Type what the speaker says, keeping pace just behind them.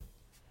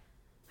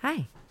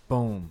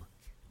Boom.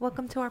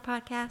 Welcome to our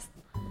podcast.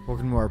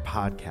 Welcome to our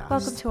podcast.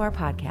 Welcome to our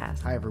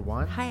podcast. Hi,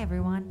 everyone. Hi,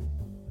 everyone.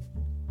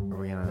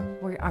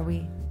 Are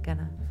we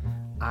gonna?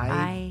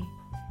 I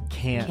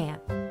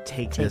can't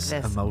take this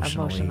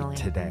emotionally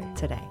today.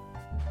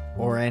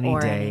 Or any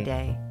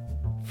day.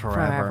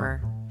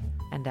 Forever.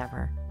 And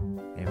ever.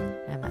 Amen.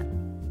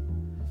 Amen.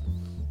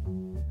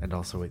 And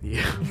also with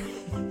you.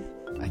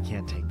 I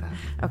can't take that.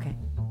 Okay.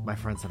 My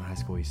friends in high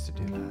school used to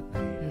do that.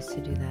 I used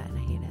to do that and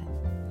I hate it.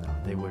 No,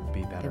 they would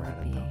be better They at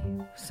would it, be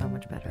though. so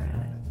much better at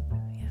it.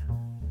 Yeah.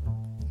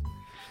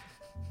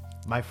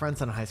 My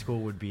friends in high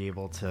school would be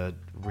able to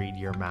read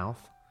your mouth.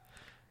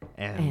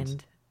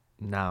 And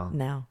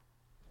now.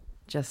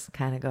 Just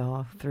kind of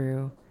go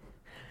through.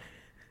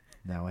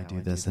 Now I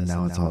do this, and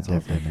now it's all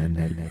different, and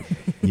then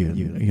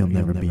you'll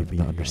never be able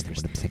to understand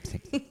what I'm saying.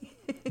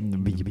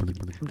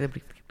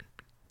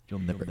 You'll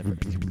never be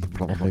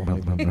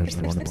able to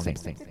understand what I'm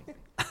saying.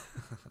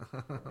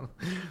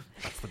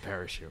 That's the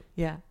parachute.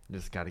 Yeah. You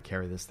just got to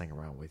carry this thing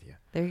around with you.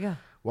 There you go.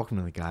 Welcome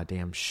to the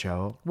goddamn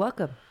show.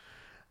 Welcome.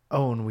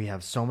 Oh, and we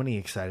have so many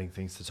exciting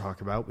things to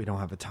talk about. We don't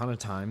have a ton of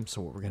time,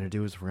 so what we're going to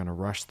do is we're going to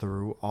rush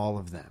through all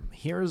of them.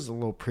 Here's a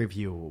little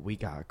preview of what we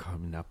got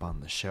coming up on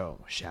the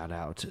show. Shout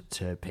out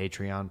to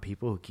Patreon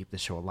people who keep the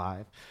show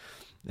alive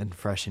and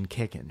fresh and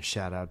kicking.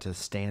 Shout out to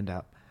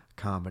stand-up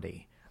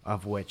comedy,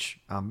 of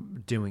which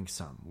I'm doing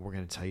some. We're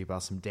going to tell you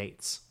about some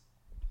dates.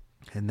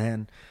 And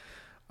then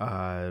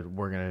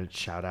we're going to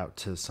shout out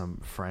to some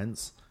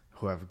friends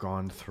who have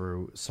gone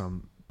through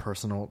some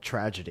personal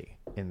tragedy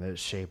in the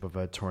shape of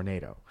a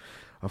tornado,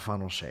 a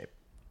funnel shape.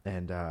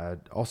 And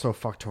also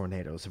fuck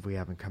tornadoes if we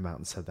haven't come out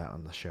and said that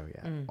on the show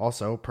yet.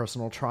 Also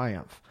personal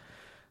triumph.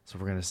 So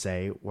we're going to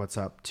say what's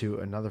up to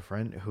another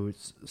friend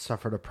who's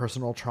suffered a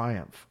personal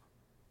triumph.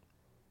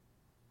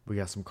 We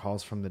got some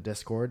calls from the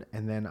Discord,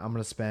 and then I'm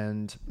going to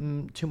spend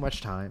too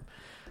much time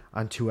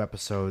on 2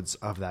 episodes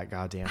of that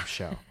goddamn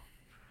show.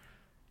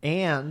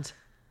 And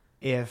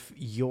if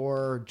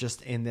you're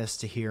just in this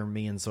to hear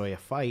me and Zoya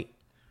fight,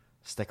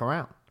 stick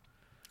around.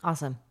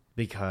 Awesome.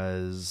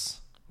 Because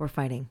we're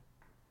fighting.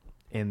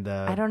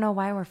 I don't know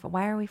why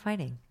why are we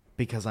fighting?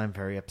 Because I'm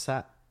very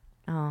upset.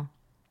 Oh.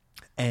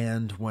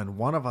 And when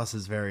one of us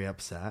is very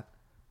upset,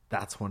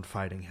 that's when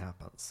fighting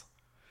happens.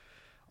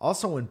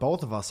 Also, when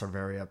both of us are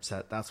very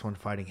upset, that's when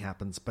fighting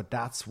happens. But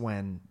that's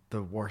when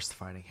the worst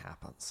fighting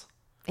happens.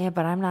 Yeah,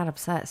 but I'm not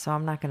upset, so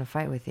I'm not going to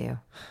fight with you.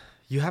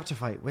 You have to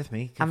fight with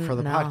me for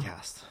the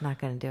podcast. I'm not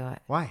going to do it.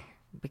 Why?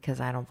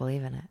 Because I don't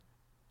believe in it.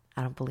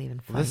 I don't believe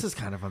in fights. Well, this is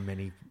kind of a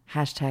mini...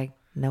 Hashtag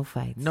no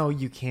fights. No,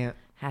 you can't.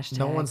 Hashtag.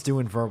 No one's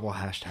doing verbal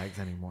hashtags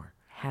anymore.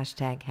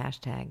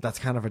 Hashtag. That's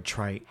kind of a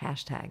trite.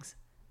 Hashtags.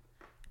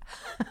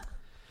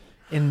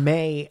 In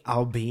May,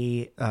 I'll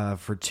be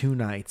for 2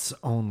 nights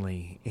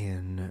only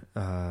in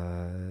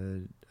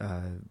the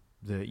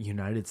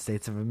United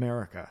States of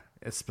America,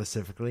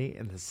 specifically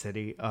in the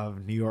city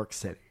of New York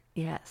City.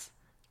 Yes.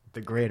 The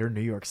greater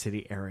New York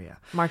City area.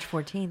 March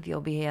 14th, you'll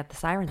be at the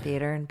Siren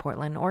Theater in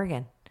Portland,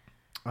 Oregon.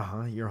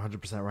 You're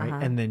 100% right.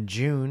 And then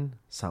June,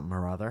 something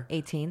or other.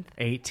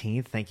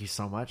 18th. Thank you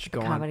so much.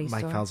 Go on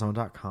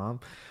MikeFalzone.com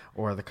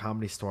or the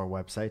Comedy Store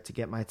website to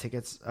get my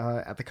tickets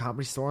at the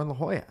Comedy Store in La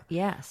Jolla.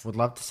 Yes. Would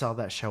love to sell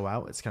that show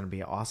out. It's going to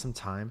be an awesome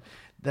time.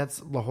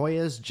 La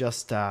Jolla's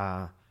just...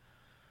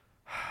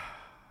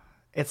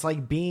 it's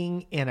like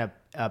being in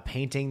a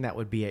painting that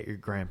would be at your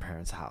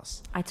grandparents'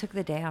 house. I took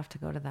the day off to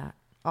go to that.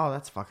 Oh,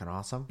 that's fucking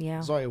awesome.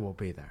 Yeah. Zoya will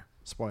be there.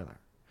 Spoiler.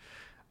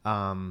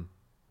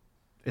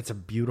 It's a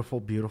beautiful,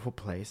 beautiful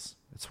place.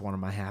 It's one of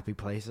my happy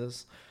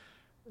places.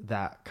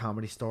 That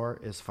Comedy Store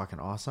is fucking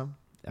awesome.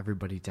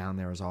 Everybody down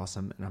there is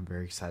awesome, and I'm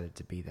very excited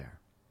to be there.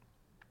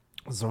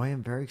 Zoya,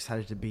 I'm very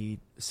excited to be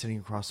sitting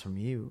across from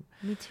you.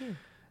 Me too.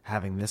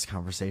 Having this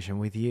conversation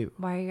with you.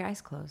 Why are your eyes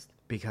closed?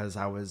 Because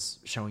I was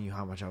showing you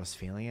how much I was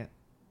feeling it.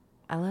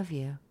 I love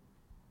you.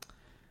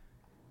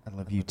 I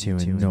love you too,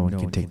 and no one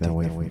can take that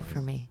away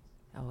from me.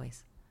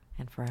 Always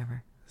and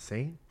forever.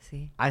 See?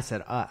 I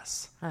said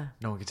us. Huh.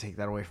 No one can take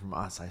that away from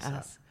us, I said.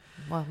 Us.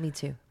 Well, me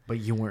too. But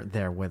you weren't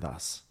there with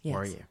us, yes.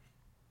 were you?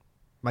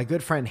 My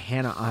good friend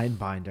Hannah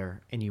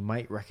Einbinder, and you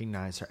might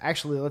recognize her.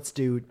 Actually, let's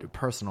do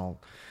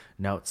personal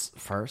notes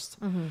first.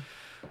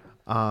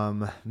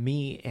 Mm-hmm.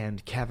 Me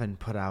and Kevin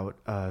put out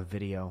a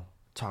video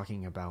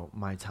talking about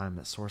my time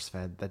at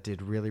SourceFed that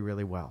did really,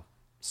 really well.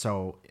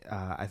 So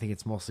I think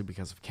it's mostly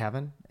because of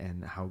Kevin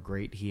and how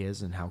great he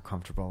is and how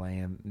comfortable I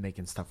am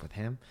making stuff with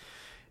him.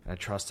 I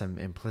trust him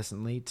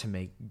implicitly to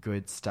make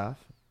good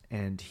stuff,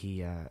 and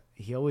he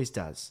always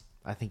does.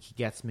 I think he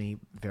gets me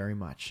very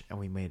much, and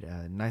we made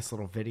a nice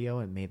little video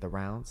and made the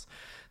rounds.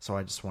 So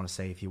I just want to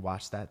say, if you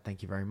watched that,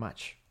 thank you very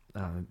much.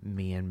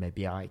 Me and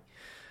maybe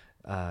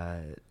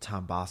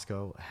Tom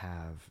Bosco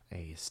have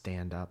a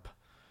stand-up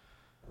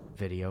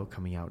video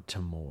coming out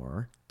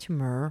tomorrow.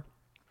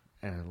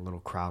 And a little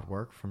crowd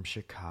work from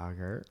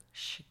Chicago.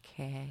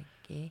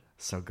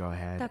 So go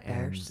ahead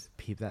and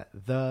peep that.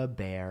 The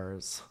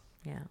Bears.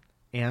 Yeah.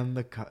 And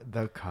the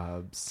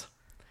Cubs.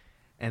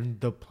 And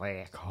the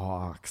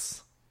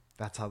Blackhawks.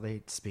 That's how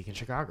they speak in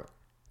Chicago.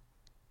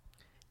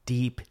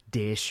 deep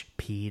dish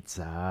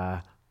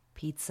pizza.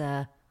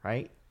 Pizza.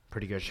 Right?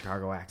 Pretty good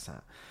Chicago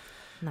accent.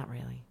 Not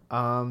really.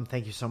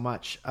 Thank you so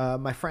much.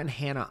 My friend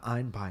Hannah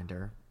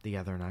Einbinder the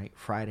other night,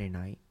 Friday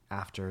night,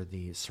 after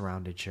the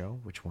Surrounded show,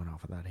 which went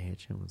off without a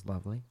hitch. It was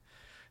lovely.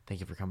 Thank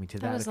you for coming to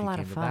that. That was a lot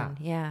of fun.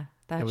 Yeah,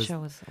 that was, show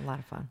was a lot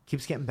of fun.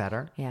 Keeps getting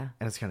better. Yeah.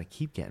 And it's going to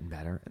keep getting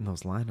better. And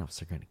those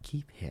lineups are going to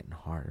keep hitting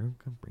harder.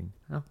 Going to bring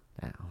down.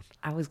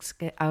 I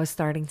was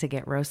starting to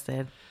get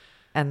roasted,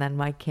 and then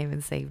Mike came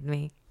and saved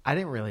me. I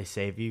didn't really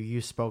save you.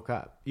 You spoke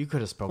up. You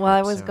could have spoken up. Well,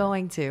 I was sooner.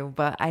 going to,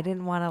 but I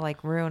didn't want to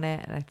like ruin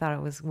it. And I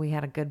thought we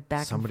had a good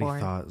back Somebody and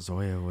forth. thought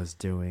Zoya was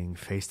doing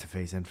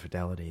face-to-face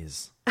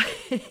infidelities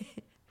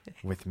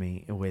with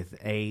me, with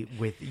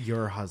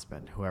your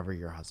husband, whoever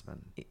your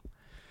husband.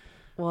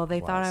 Well,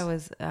 they thought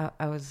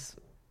I was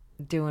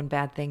doing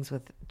bad things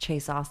with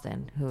Chase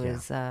Austin, who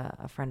is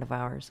a friend of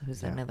ours,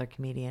 who's another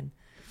comedian.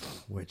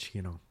 Which,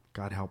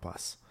 God help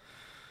us.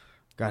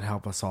 God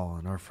help us all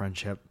in our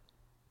friendship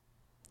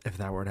if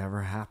that were to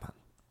ever happen.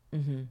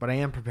 Mm-hmm. But I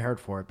am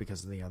prepared for it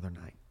because of the other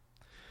night.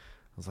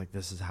 I was like,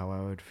 this is how I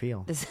would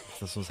feel if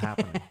this was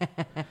happening.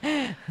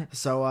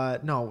 So,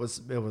 no,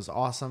 it was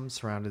awesome.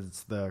 Surrounded,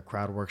 it's the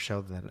crowd work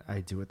show that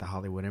I do at the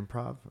Hollywood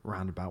Improv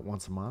around about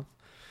once a month.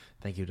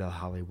 Thank you to the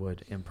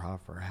Hollywood Improv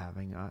for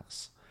having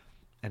us.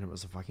 And it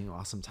was a fucking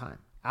awesome time.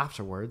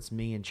 Afterwards,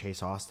 me and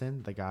Chase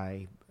Austin, the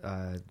guy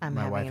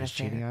my wife is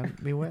cheating on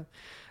me with,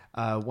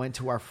 went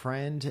to our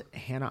friend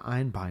Hannah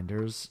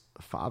Einbinder's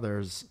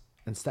father's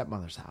and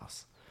stepmother's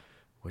house,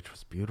 which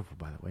was beautiful,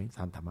 by the way,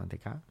 Santa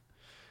Monica.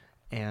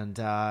 And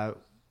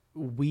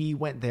we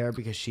went there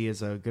because she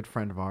is a good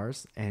friend of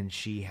ours, and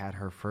she had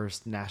her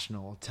first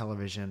national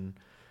television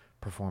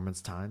performance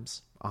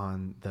times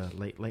on the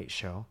Late Late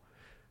Show,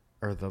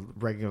 or the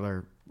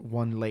regular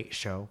One Late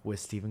Show with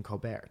Stephen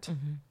Colbert.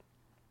 Mm-hmm.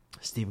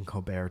 Stephen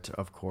Colbert,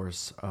 of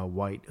course,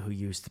 white, who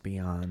used to be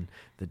on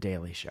The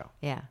Daily Show.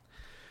 Yeah.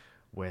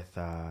 With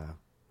The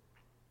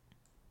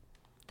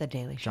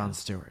Daily Show.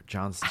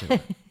 Jon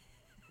Stewart.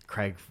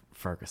 Craig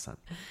Ferguson.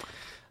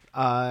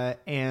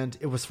 And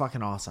it was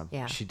fucking awesome.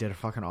 Yeah. She did a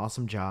fucking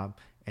awesome job,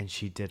 and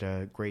she did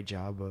a great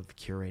job of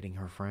curating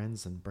her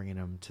friends and bringing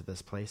them to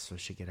this place so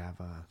she could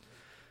have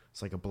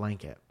it's like a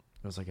blanket.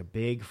 It was like a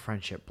big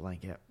friendship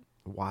blanket,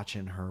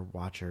 watching her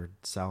watch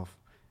herself.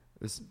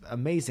 It was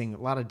amazing.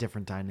 A lot of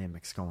different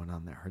dynamics going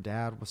on there. Her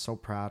dad was so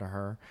proud of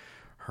her.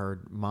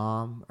 Her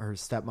mom, her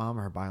stepmom,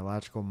 her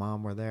biological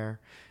mom were there,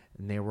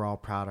 and they were all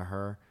proud of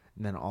her.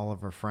 And then all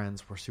of her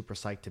friends were super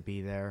psyched to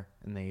be there,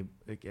 and they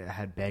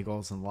had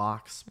bagels and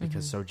lox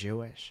because so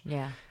Jewish.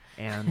 Yeah.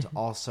 And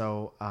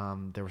also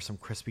there were some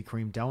Krispy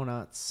Kreme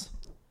donuts,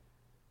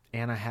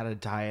 and I had a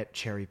diet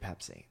cherry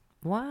Pepsi.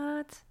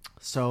 What?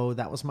 So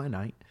that was my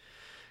night.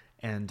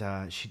 And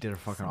she did a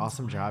fucking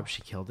awesome job.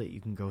 She killed it. You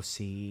can go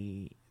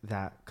see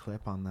that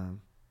clip on the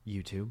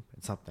YouTube.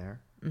 It's up there.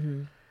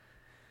 Mm-hmm.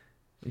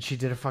 And she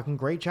did a fucking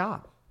great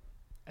job.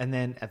 And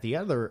then at the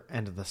other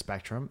end of the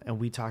spectrum, and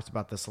we talked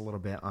about this a little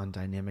bit on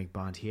Dynamic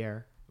Bond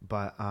here,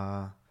 but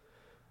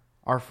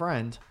our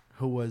friend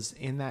who was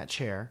in that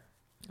chair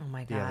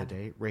the other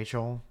day,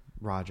 Rachel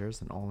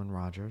Rogers and Olin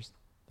Rogers,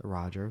 the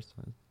Rogers,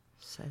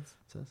 says.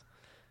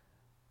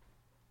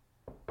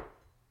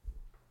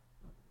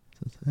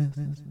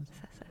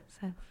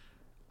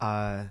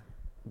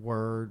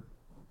 Were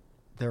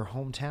their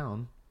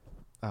hometown,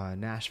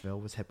 Nashville,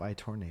 was hit by a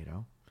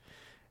tornado,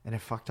 and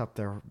it fucked up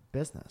their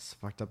business,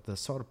 fucked up the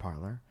soda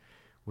parlor,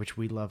 which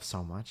we love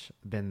so much.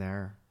 Been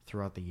there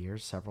throughout the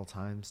years several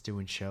times,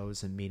 doing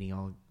shows and meeting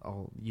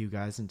all you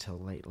guys until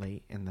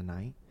late in the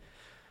night.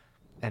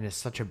 And it's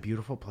such a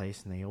beautiful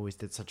place, and they always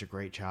did such a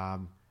great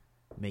job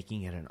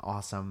making it an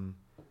awesome,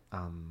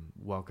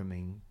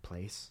 welcoming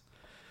place.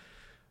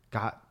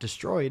 Got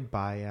destroyed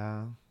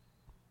by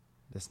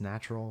this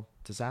natural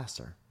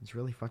disaster. It's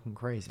really fucking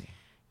crazy.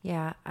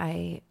 Yeah,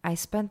 I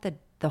spent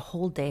the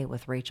whole day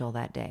with Rachel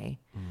that day.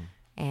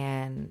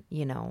 And,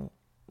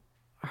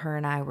 her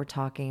and I were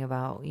talking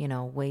about,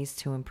 ways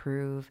to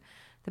improve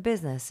the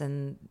business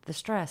and the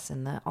stress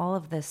and all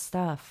of this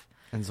stuff.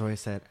 And Zoe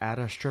said, add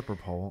a stripper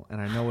pole,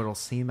 and I know it'll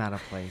seem out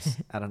of place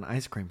at an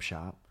ice cream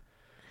shop,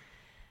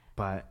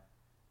 but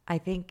I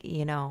think,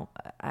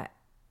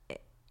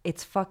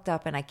 it's fucked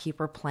up, and I keep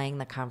replaying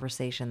the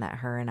conversation that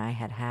her and I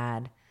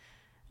had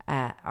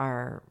at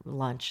our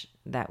lunch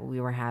that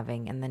we were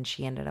having, and then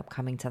she ended up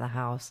coming to the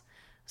house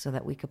so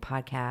that we could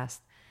podcast.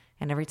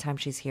 And every time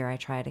she's here, I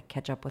try to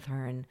catch up with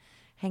her and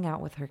hang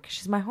out with her because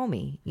she's my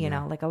homie. You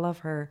know, like I love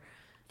her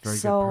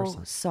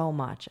so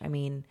much. I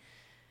mean,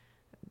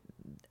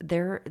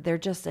 they're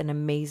just an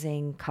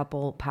amazing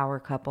power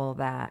couple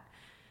that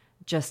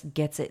just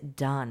gets it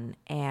done.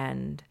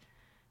 And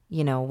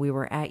we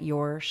were at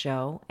your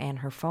show and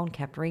her phone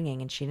kept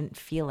ringing and she didn't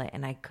feel it,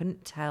 and I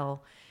couldn't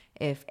tell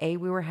if we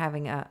were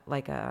having an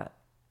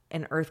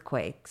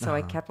earthquake. So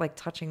I kept like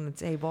touching the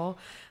table,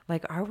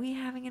 like, are we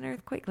having an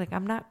earthquake? Like,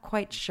 I'm not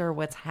quite sure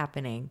what's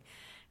happening.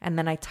 And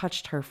then I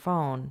touched her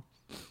phone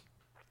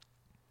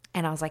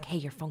and I was like, hey,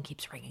 your phone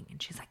keeps ringing.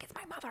 And she's like, it's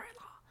my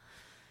mother-in-law.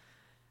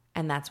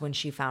 And that's when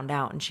she found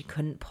out, and she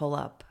couldn't pull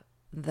up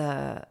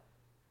the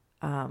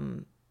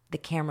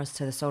cameras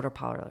to the soda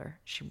parlor.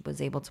 She was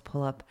able to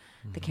pull up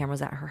the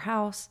cameras at her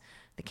house,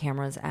 the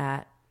cameras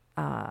at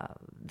the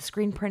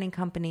screen printing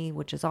company,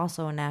 which is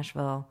also in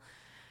Nashville.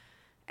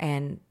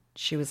 And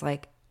she was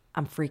like,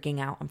 I'm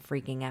freaking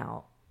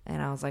out.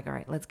 And I was like, all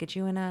right, let's get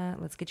you in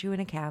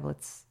a cab.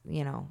 Let's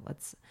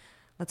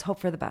hope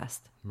for the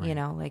best,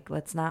 right.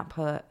 Let's not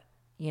put,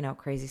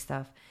 crazy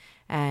stuff.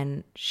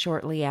 And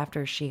shortly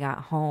after she got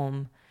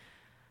home,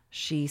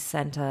 she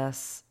sent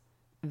us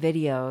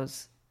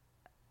videos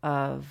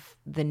of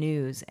the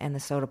news, and the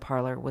soda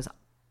parlor was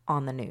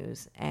on the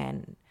news,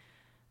 and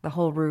the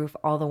whole roof,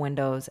 all the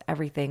windows,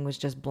 everything was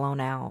just blown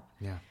out.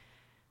 Yeah.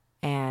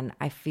 And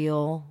I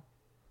feel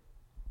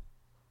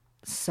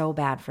so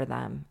bad for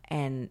them.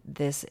 And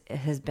this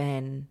has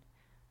been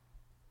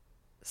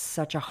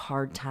such a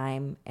hard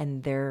time,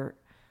 and they're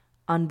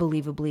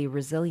unbelievably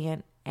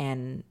resilient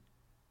and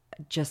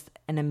just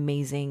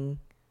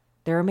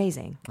they're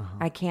amazing. Uh-huh.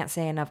 I can't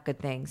say enough good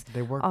things.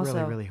 They work also,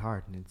 really, really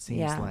hard, and it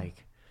seems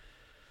like,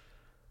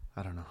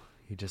 I don't know,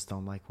 you just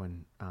don't like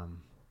when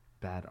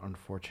bad,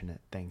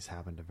 unfortunate things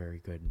happen to very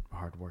good,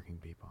 hardworking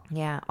people.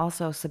 Yeah.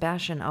 Also,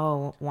 Sebastian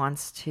O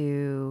wants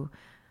to,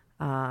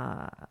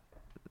 for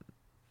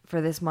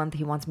this month,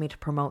 he wants me to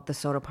promote the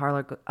Soda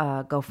Parlor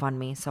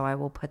GoFundMe, so I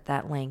will put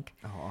that link.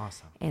 Oh,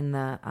 awesome. In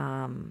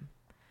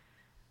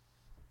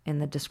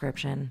the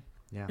description.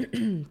 Yeah.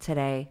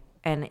 Today.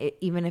 And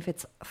even if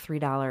it's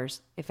 $3,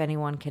 if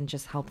anyone can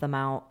just help them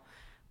out,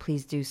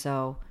 please do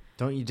so.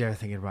 Don't you dare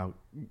think about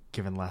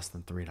giving less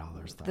than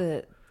 $3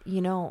 though.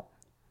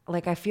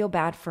 I feel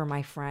bad for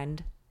my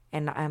friend,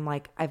 and I'm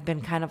like, I've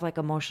been kind of like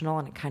emotional,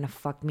 and it kind of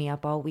fucked me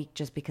up all week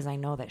just because I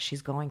know that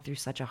she's going through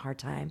such a hard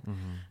time.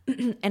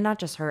 Mm-hmm. And not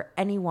just her,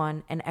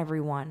 anyone and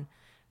everyone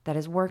that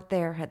has worked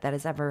there, that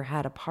has ever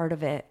had a part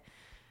of it,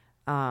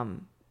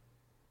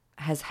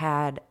 has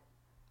had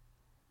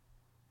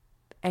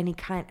any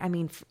kind,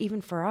 even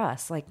for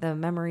us, like the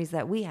memories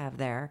that we have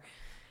there,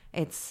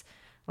 it's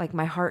like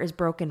my heart is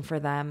broken for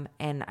them.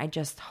 And I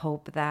just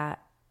hope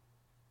that,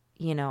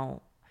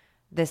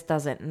 this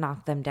doesn't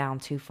knock them down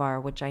too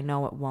far, which I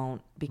know it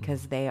won't,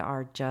 because they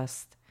are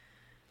just,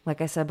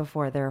 like I said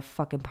before, they're a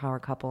fucking power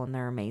couple, and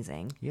they're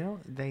amazing.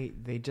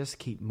 They just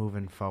keep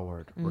moving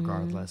forward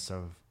regardless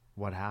of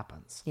what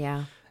happens.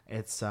 Yeah.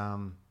 It's,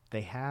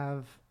 they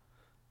have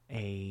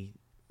a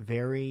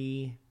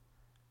very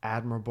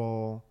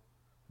admirable,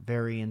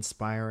 very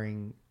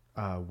inspiring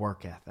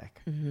work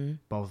ethic,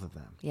 both of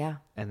them. Yeah.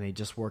 And they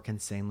just work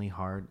insanely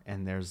hard,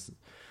 and there's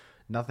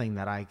nothing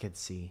that I could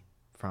see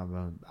from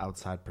an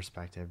outside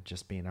perspective,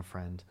 just being a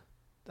friend.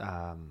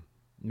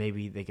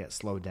 Maybe they get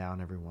slowed down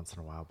every once in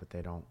a while, but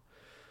they don't,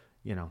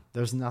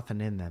 there's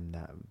nothing in them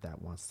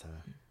that wants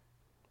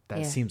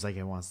to, seems like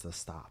it wants to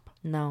stop.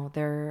 No,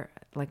 they're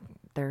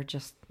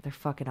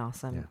fucking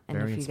awesome. Yeah, and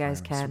if you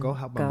guys can, so go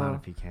help them out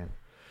if you can.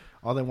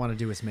 All they want to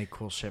do is make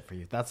cool shit for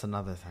you. That's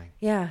another thing.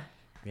 Yeah.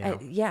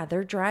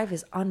 Their drive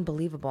is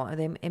unbelievable.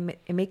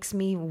 It makes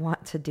me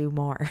want to do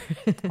more.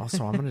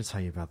 Also, I'm going to tell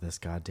you about this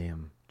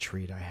goddamn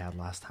treat I had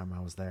last time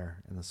I was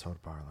there in the soda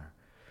parlor.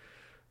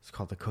 It's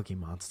called the Cookie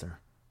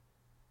Monster.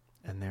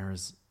 And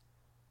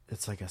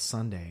it's like a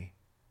sundae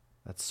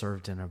that's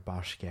served in a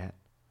bashket,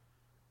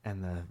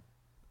 and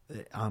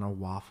on a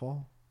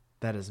waffle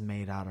that is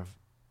made out of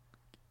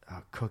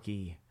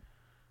cookie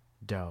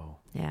dough.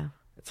 Yeah.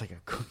 It's like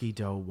a cookie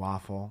dough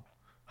waffle,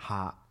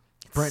 hot.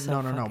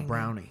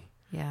 Brownie.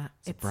 Yeah.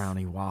 It's a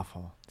brownie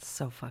waffle. It's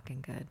so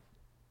fucking good.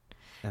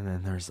 And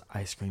then there's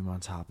ice cream on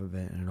top of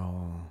it, and it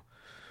all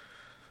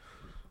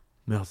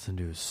melts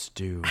into a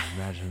stew.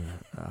 Imagine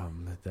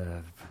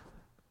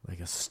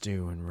like a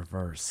stew in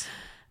reverse.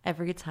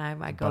 Every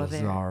time I go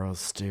there, Bizarro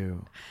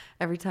stew.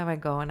 Every time I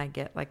go and I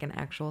get like an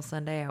actual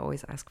sundae, I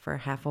always ask for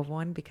half of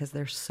one because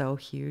they're so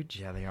huge.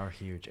 Yeah, they are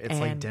huge. It's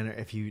like dinner.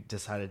 If you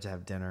decided to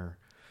have dinner,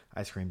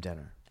 ice cream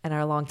dinner. And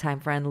our longtime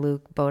friend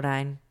Luke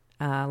Bodine,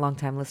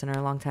 longtime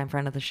listener, longtime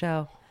friend of the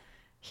show,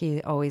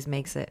 he always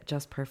makes it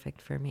just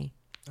perfect for me.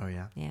 Oh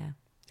yeah, yeah.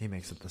 He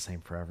makes it the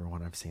same for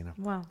everyone I've seen him.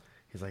 Wow.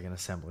 He's like an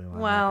assembly line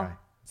guy.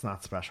 It's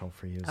not special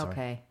for you.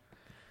 Okay.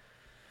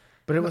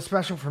 But it was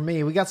special for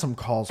me. We got some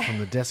calls from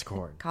the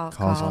Discord. Calls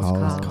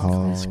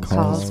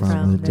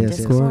from the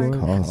Discord.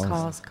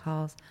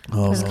 Calls.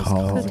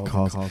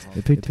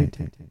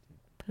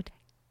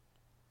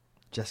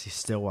 Jesse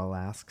Stillwell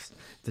asks,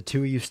 the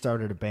two of you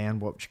started a band,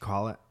 what would you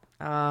call it?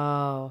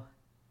 Oh.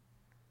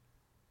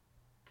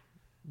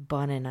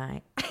 Bun and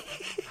I.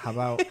 How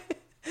about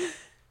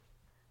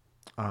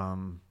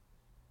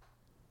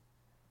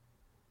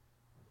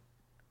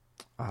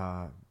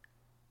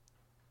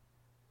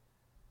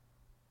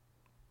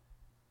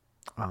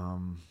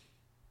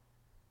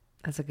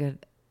That's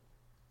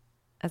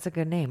a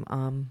good name.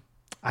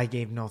 I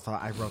gave no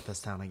thought. I wrote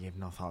this down. I gave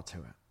no thought to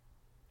it.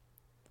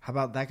 How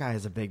about that guy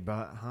has a big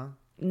butt, huh?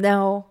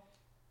 No.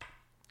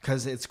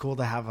 Because it's cool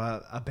to have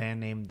a band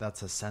name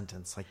that's a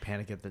sentence, like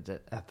Panic at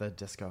the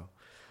Disco!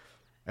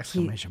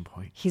 Exclamation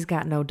point. He's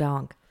got no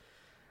donk.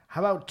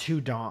 How about two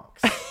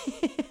donks?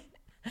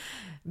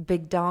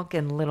 Big donk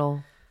and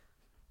little.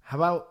 How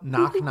about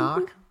knock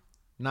knock?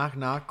 Knock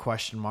knock,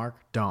 question mark,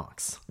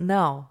 donks.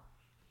 No.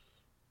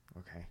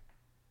 Okay.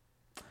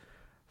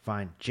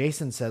 Fine.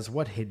 Jason says,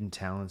 what hidden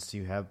talents do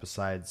you have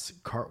besides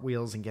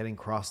cartwheels and getting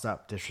crossed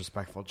up?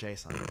 Disrespectful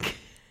Jason.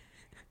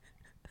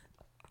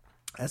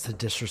 That's a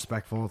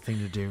disrespectful thing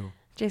to do.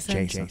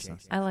 Jason.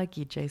 I like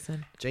you,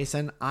 Jason.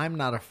 Jason, I'm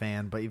not a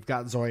fan, but you've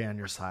got Zoe on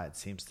your side,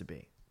 seems to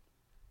be.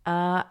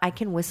 I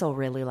can whistle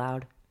really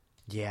loud.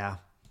 Yeah.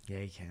 Yeah,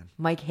 you can.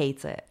 Mike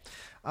hates it.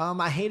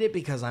 I hate it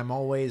because I'm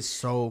always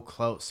so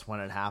close when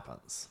it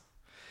happens.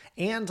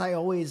 And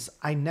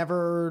I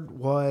never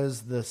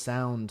was the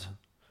sound.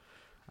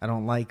 I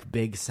don't like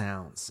big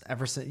sounds.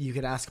 Ever since, you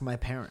could ask my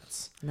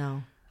parents.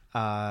 No.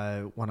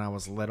 When I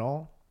was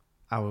little,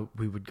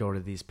 we would go to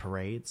these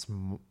parades,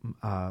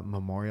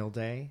 Memorial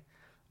Day,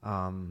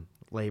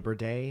 Labor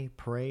Day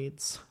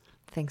parades.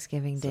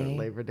 Thanksgiving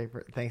Day.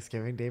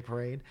 Thanksgiving Day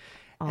parade.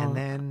 And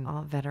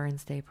then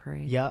Veterans Day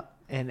parade. Yep.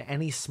 And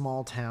any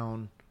small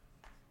town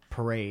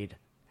parade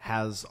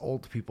has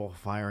old people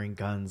firing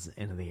guns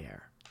into the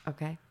air.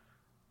 Okay.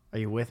 Are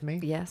you with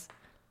me? Yes.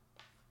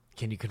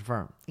 Can you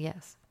confirm?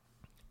 Yes.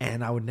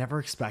 And I would never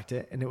expect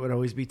it, and it would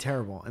always be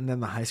terrible. And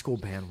then the high school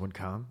band would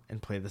come and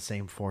play the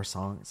same 4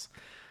 songs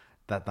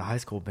that the high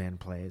school band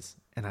plays,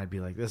 and I'd be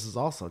like, this is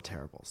also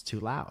terrible. It's too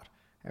loud.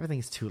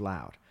 Everything's too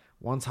loud.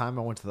 One time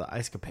I went to the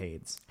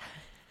Icecapades,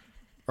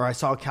 or I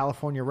saw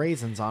California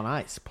Raisins on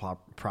Ice.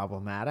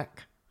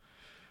 Problematic.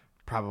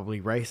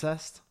 Probably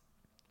racist.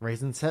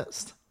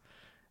 Raisin-cist.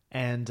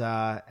 And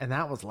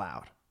that was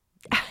loud.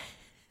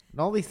 And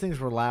all these things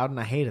were loud, and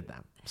I hated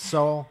them.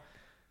 So,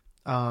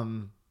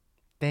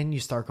 then you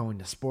start going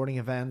to sporting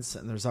events,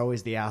 and there's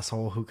always the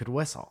asshole who could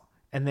whistle.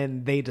 And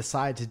then they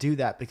decide to do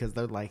that because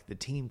they're like, the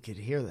team could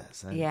hear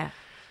this. And yeah.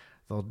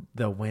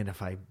 They'll win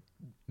if I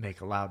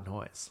make a loud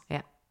noise.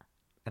 Yeah.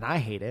 And I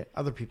hate it.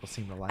 Other people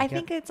seem to like it. I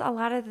think it's a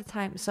lot of the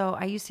time. So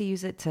I used to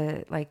use it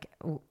to, like,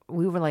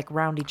 we would like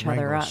round each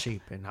other up.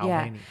 Sheep in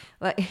Albania. Yeah.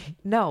 Like,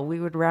 no, we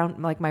would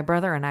round, like my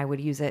brother and I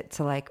would use it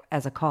to, like,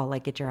 as a call,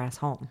 like, get your ass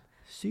home.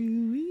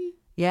 Suey.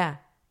 Yeah.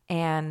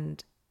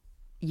 And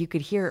you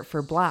could hear it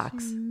for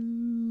blocks.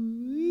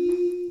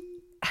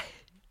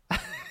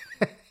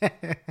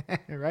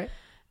 Right?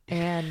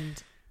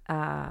 And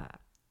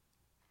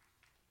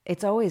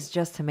it's always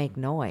just to make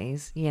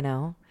noise, you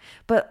know?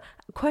 But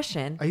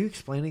question. Are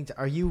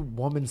you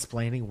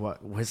woman-splaining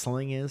what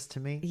whistling is to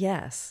me?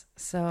 Yes.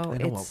 So I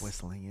know what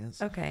whistling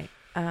is. Okay.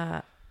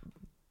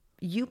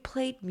 You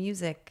played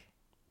music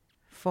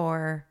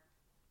for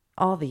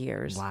all the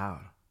years.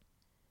 Loud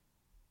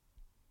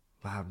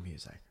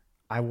music.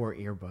 I wore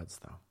earbuds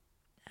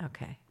though.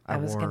 Okay.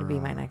 That was going to be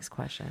my next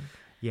question.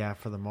 Yeah,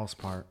 for the most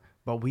part.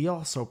 But we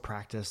also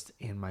practiced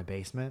in my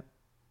basement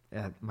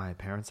at my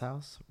parents'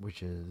 house,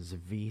 which is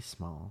V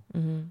small,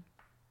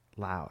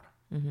 loud.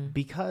 Mm-hmm.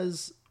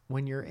 Because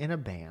when you're in a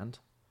band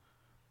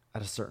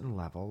at a certain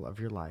level of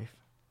your life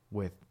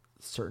with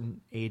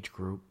certain age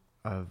group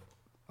of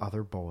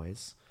other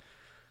boys,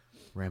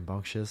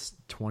 rambunctious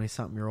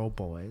 20-something-year-old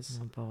boys.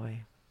 Oh,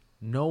 boy.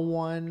 No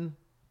one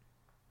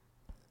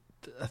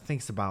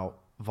thinks about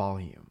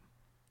volume.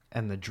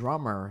 And the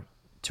drummer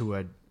to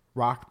a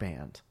rock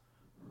band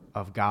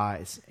of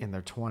guys in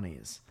their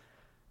 20s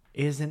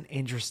isn't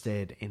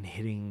interested in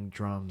hitting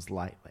drums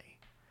lightly.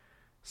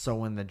 So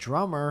when the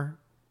drummer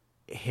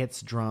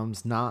hits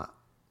drums not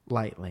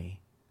lightly,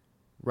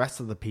 rest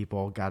of the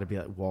people got to be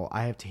like, well,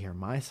 I have to hear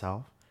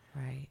myself.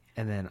 Right.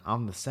 And then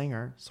I'm the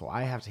singer, so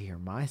I have to hear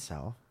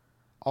myself.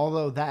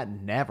 Although that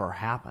never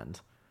happened.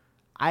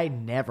 I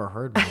never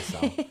heard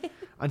myself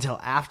until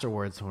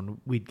afterwards when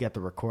we'd get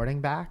the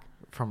recording back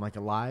from like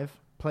a live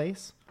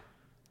place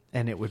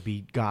and it would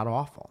be god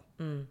awful.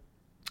 Mm.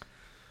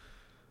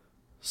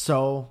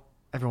 So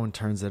everyone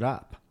turns it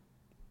up.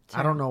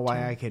 I don't know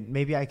why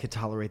maybe I could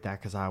tolerate that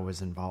because I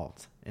was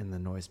involved in the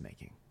noise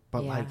making.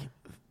 But like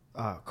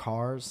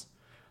cars,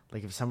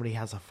 like if somebody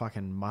has a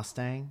fucking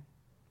Mustang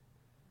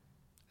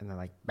and they're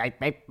like,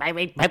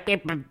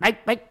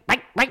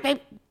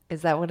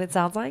 is that what it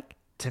sounds like?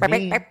 To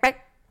me,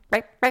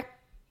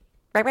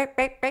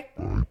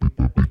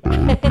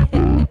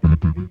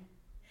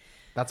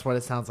 that's what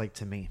it sounds like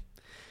to me.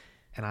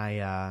 And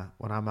I,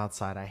 when I'm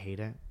outside, I hate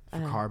it.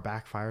 If a car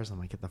backfires, I'm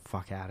like, get the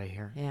fuck out of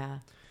here. Yeah.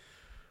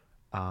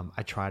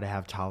 I try to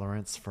have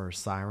tolerance for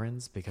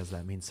sirens because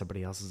that means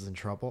somebody else is in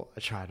trouble. I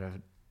try to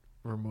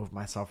remove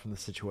myself from the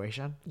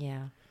situation.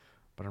 Yeah.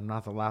 But I'm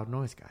not the loud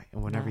noise guy.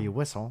 And whenever you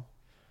whistle,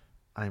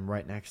 I'm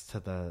right next to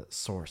the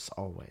source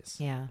always.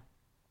 Yeah.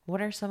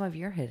 What are some of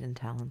your hidden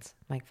talents,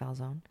 Mike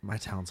Falzone? My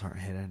talents aren't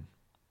hidden.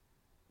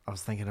 I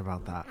was thinking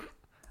about that.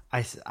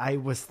 I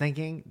was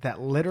thinking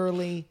that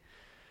literally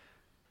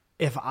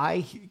if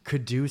I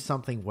could do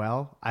something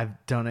well,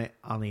 I've done it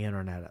on the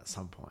internet at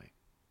some point.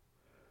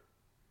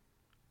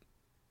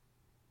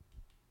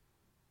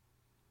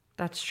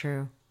 That's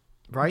true.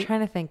 Right? I'm trying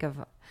to think of.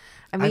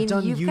 I mean, I've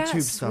done you've YouTube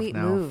got stuff sweet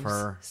now moves.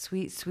 for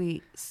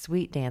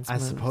sweet dance I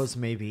moves. suppose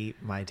maybe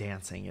my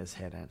dancing is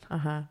hidden.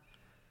 Uh-huh.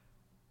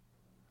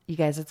 You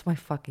guys, it's my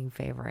fucking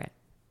favorite.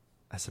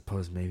 I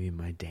suppose maybe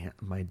my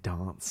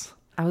dance.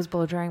 I was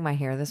blow drying my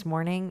hair this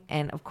morning,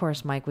 and of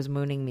course Mike was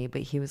mooning me,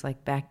 but he was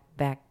like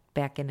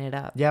backing it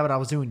up. Yeah, but I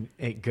was doing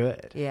it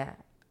good. Yeah.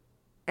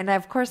 And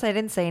of course I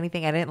didn't say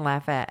anything. I didn't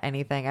laugh at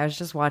anything. I was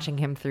just watching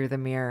him through the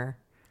mirror.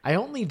 I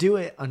only do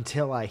it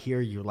until I hear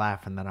you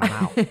laugh and then I'm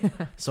out.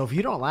 So if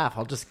you don't laugh,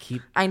 I'll just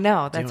keep. I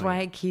know. That's doing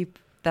why it.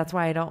 that's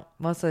why I don't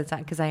most of the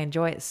time, because I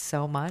enjoy it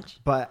so much.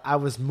 But I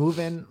was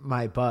moving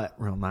my butt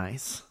real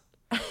nice.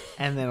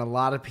 And then a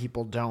lot of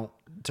people don't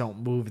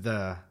move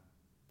the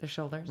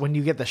shoulders. when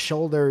you get the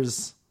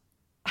shoulders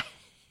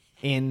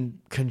in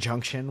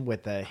conjunction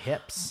with the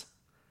hips,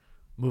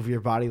 move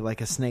your body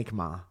like a snake,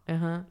 ma.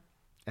 Uh-huh.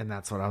 And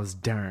that's what I was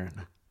doing.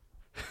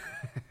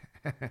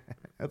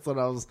 That's what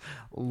I was,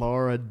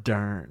 Laura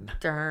Dern.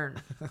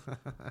 Darn.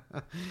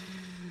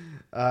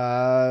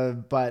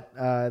 But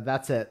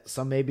that's it.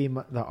 So maybe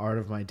the art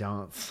of my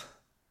dance.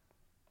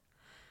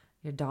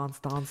 Your dance.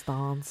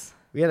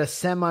 We had a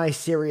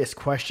semi-serious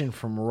question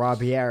from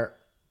Robier.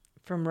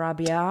 From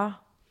Rabia.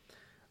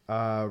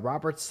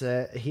 Robert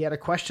said he had a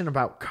question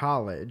about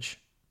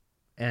college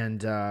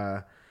and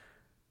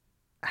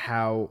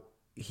how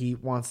he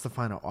wants to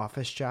find an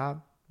office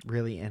job,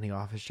 really any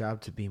office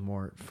job, to be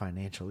more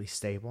financially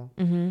stable.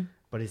 Mm-hmm.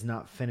 But he's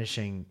not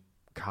finishing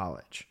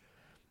college.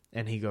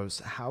 And he goes,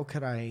 how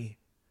could I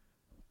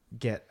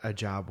get a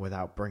job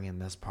without bringing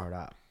this part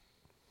up?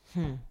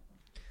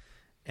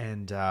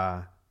 And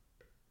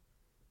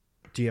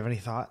do you have any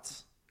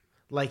thoughts?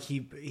 Like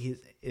he's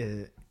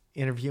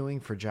interviewing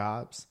for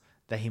jobs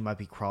that he might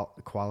be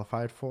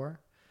qualified for,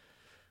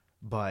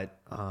 but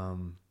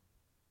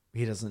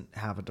he doesn't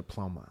have a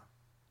diploma.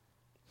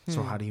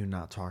 So how do you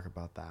not talk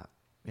about that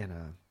in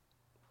a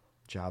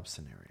job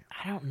scenario?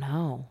 I don't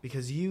know.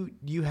 Because you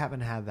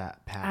haven't had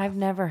that path. I've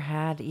never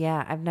had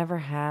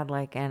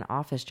like an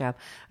office job.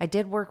 I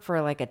did work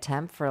for like a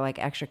temp for like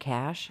extra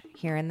cash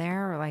here and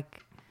there, or like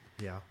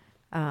Yeah.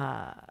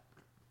 I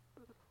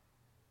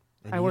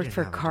worked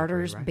for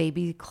Carter's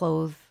baby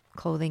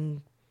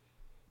clothing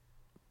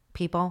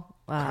people.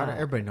 Carter,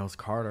 everybody knows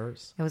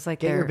Carter's. It was like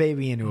Get your their-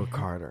 baby into a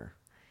Carter.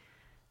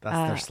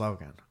 That's their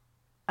slogan.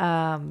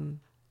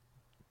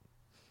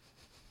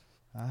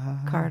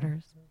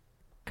 Carter's.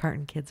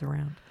 Carton kids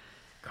around.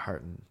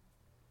 Carton.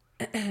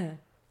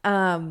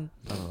 Oh,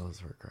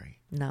 those were great.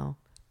 No.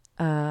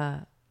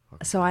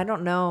 So I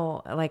don't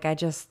know. Like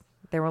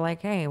they were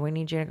like, hey, we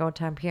need you to go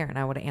temp here. And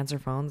I would answer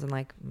phones and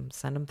like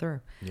send them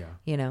through. Yeah.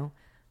 You know?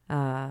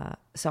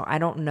 So I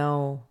don't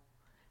know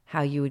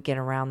how you would get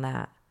around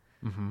that.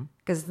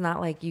 Because it's not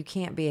like you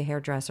can't be a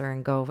hairdresser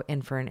and go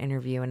in for an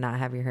interview and not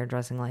have your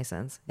hairdressing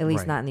license. At least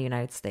Right. not in the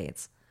United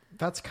States.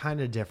 That's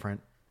kind of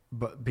different,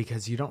 but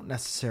because you don't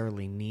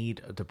necessarily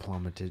need a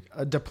diploma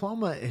a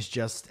diploma is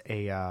just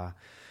a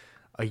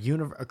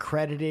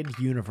accredited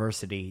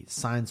university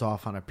signs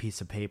off on a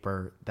piece of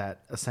paper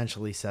that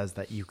essentially says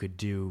that you could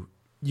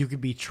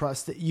be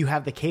trusted. You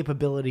have the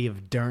capability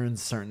of doing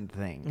certain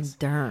things,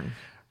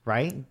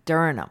 right?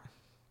 Darn them.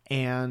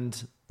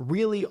 And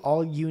really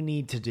all you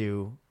need to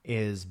do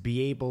is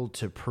be able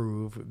to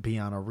prove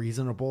beyond a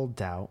reasonable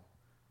doubt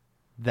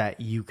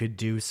that you could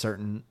do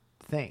certain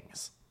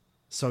things.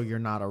 So you're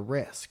not a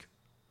risk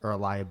or a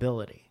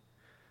liability.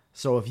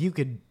 So if you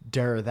could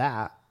dare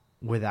that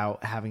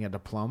without having a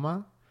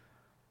diploma,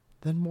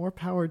 then more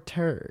power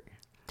to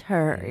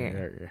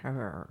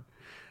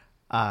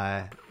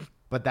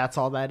but that's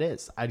all that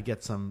is.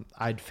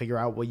 I'd figure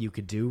out what you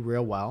could do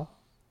real well.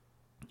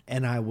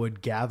 And I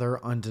would gather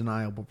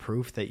undeniable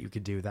proof that you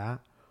could do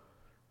that.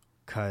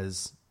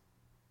 'Cause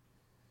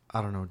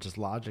I don't know, just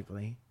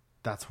logically,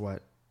 that's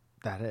what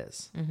that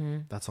is. Mm-hmm.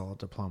 That's all a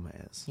diploma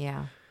is.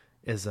 Yeah.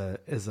 Is a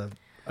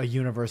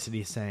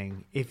university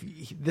saying,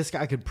 this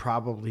guy could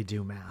probably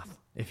do math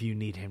if you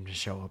need him to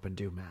show up and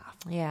do math.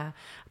 Yeah.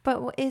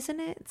 But isn't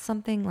it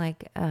something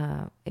like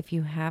if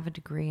you have a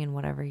degree in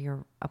whatever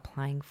you're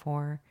applying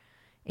for,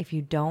 if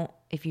you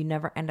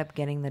never end up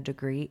getting the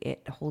degree,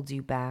 it holds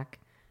you back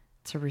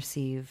to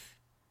receive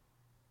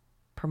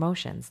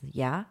promotions.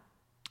 Yeah?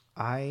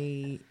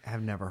 I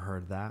have never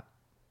heard that.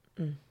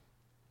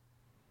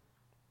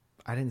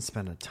 I didn't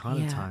spend a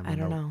ton of time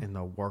in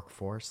the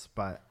workforce,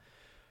 but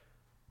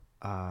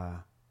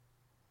no,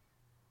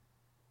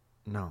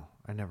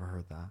 I never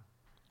heard that.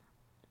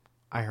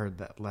 I heard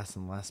that less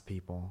and less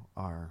people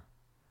are.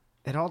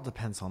 It all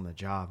depends on the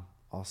job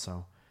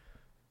also.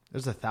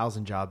 There's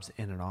 1,000 jobs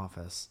in an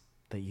office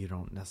that you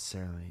don't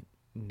necessarily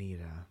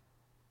need a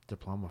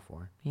diploma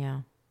for.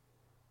 Yeah.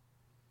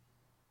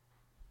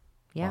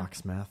 Yeah.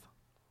 Locksmith.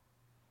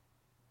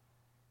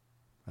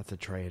 That's a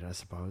trade, I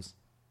suppose.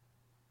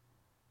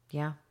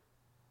 Yeah.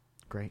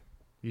 Great.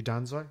 You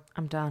done, Zoe?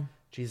 I'm done.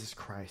 Jesus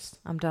Christ.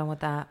 I'm done with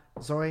that.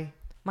 Zoe,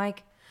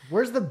 Mike,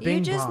 where's the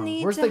bing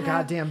bong? Where's the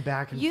goddamn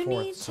back and forth, You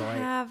need to Zoe?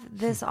 have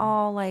this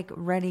all like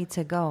ready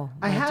to go.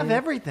 I have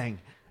everything.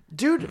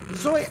 Dude,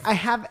 Zoe, I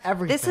have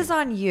everything. This is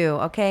on you,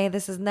 okay?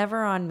 This is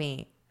never on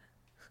me.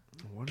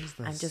 What is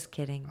this? I'm just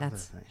kidding.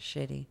 That's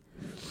shitty.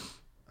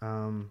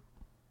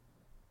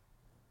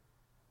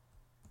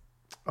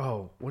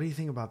 Oh, what do you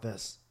think about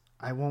this?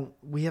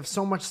 We have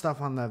so much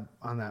stuff on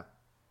that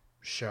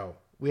show.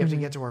 We have to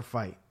get to our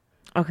fight.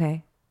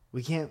 Okay.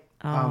 We can't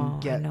I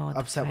get know what the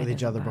upset with fight each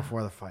is other about.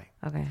 before the fight.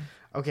 Okay.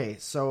 Okay,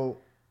 so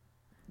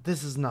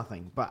this is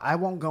nothing, but I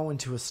won't go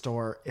into a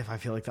store if I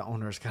feel like the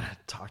owner is going to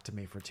talk to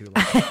me for too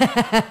long.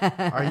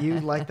 Are you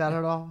like that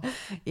at all?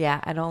 Yeah,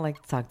 I don't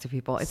like to talk to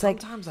people. It's like,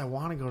 Sometimes I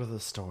want to go to the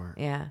store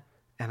yeah.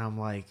 and I'm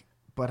like,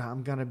 but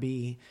I'm going to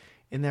be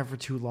in there for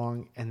too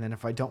long. And then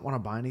if I don't want to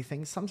buy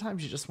anything,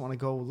 sometimes you just want to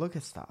go look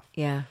at stuff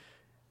Yeah.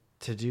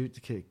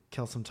 to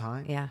kill some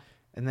time. Yeah.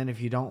 And then if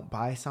you don't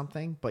buy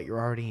something, but you're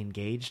already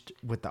engaged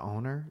with the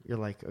owner, you're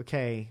like,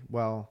 okay,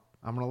 well,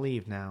 I'm going to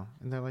leave now.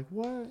 And they're like,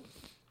 what?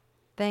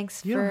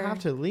 Thanks You for don't have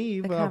to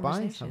leave the without buying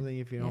conversation. something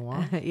if you don't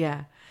want.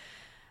 Yeah.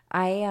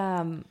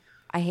 I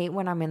hate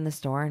when I'm in the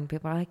store and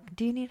people are like,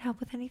 "Do you need help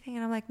with anything?"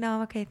 And I'm like, "No,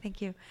 I'm okay,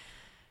 thank you."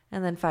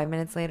 And then 5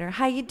 minutes later,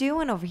 "How you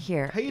doing over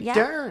here?" How you yeah,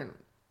 doing?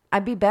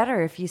 I'd be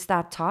better if you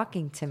stopped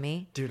talking to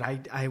me. Dude,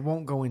 I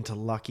won't go into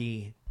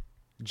Lucky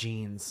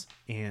Jeans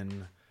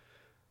in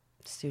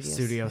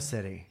Studio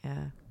City.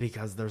 Yeah.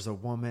 Because there's a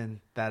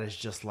woman that is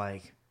just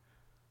like,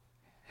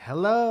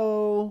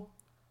 hello,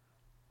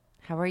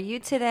 How are you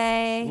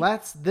today?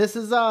 this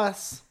is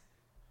us.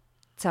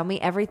 Tell me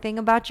everything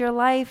about your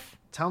life.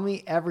 Tell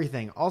me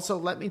everything. Also,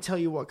 let me tell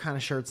you what kind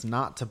of shirts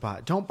not to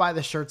buy. Don't buy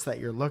the shirts that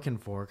you're looking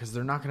for because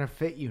they're not going to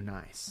fit you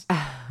nice.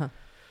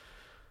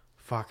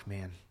 Fuck,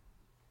 man.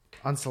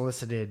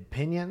 Unsolicited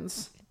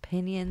opinions.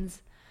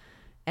 Opinions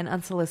and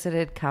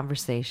unsolicited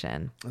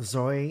conversation.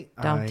 Zoe.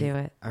 Don't do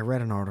it. I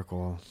read an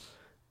article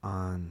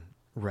on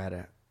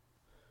Reddit.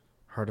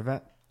 Heard of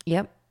it?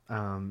 Yep.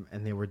 And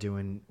they were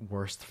doing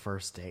worst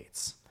first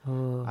dates.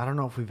 Ooh. I don't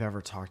know if we've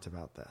ever talked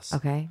about this.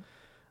 Okay.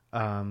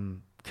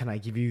 Can I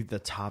give you the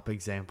top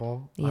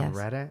example on Yes.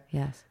 Reddit?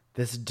 Yes.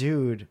 This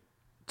dude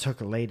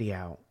took a lady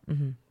out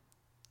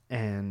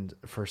and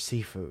for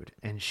seafood,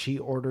 and she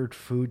ordered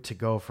food to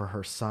go for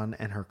her son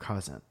and her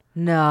cousin.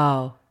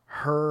 No.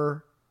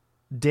 Her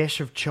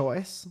dish of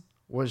choice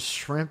was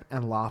shrimp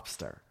and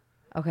lobster.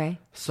 Okay.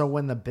 So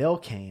when the bill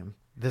came,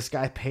 this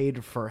guy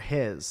paid for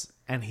his,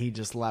 and he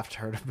just left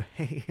her to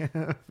pay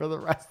for the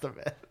rest of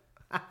it.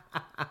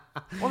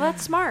 Well,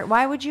 that's smart.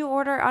 Why would you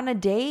order on a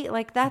date?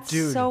 Like, that's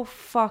Dude. so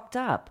fucked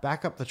up.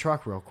 Back up the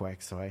truck real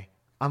quick, Soy.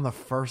 On the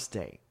first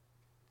date.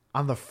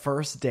 On the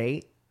first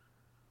date,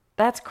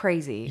 That's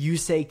crazy. you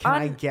say, can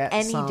on I get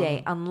any some?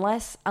 date,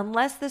 unless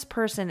this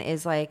person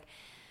is like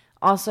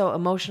also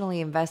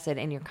emotionally invested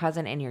in your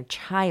cousin and your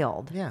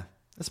child. Yeah.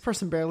 This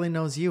person barely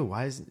knows you.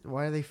 Why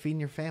are they feeding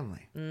your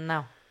family?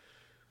 No.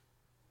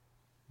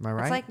 Am I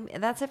right? It's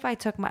like that's if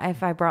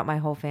I brought my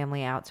whole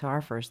family out to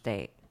our first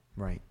date.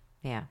 Right.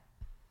 Yeah.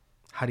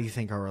 How do you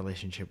think our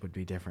relationship would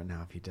be different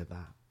now if you did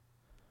that?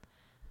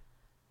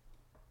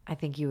 I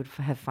think you would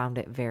have found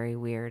it very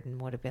weird and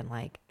would have been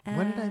like,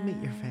 When did I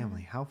meet your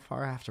family? How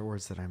far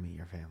afterwards did I meet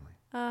your family?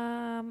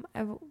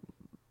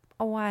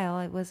 a while.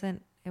 It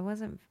wasn't.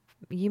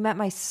 You met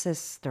my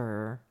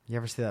sister. You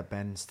ever see that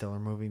Ben Stiller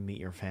movie, Meet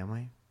Your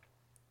Family?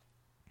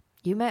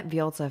 You met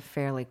Violta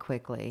fairly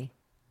quickly.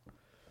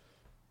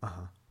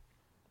 Uh-huh.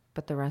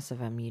 But the rest of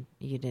them, you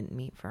didn't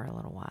meet for a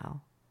little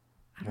while.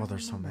 Well,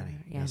 there's so many.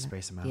 You gotta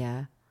space them out.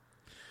 Yeah.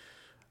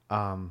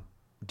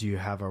 Do you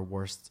have a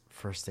worst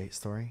first date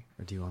story,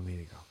 or do you want me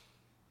to go?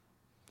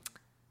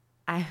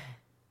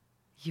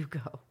 You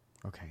go.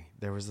 Okay.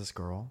 There was this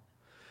girl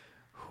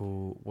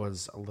who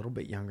was a little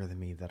bit younger than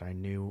me that I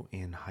knew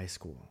in high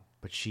school,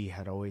 but she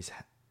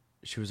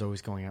was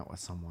always going out with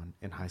someone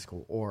in high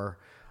school, or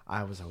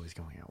I was always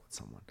going out with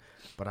someone.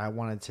 But I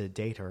wanted to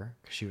date her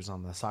because she was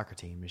on the soccer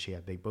team and she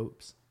had big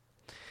boobs.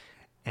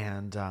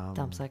 And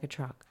Dumps like a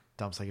truck.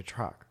 dumps like a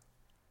truck.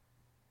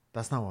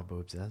 That's not what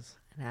boobs is.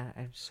 And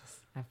I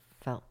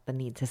felt the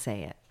need to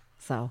say it.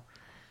 So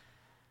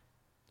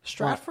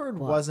Stratford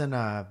What? wasn't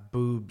a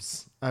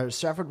boobs.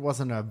 Stratford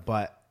wasn't a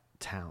butt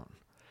town.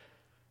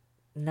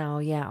 no,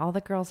 yeah, all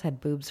the girls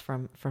had boobs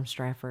from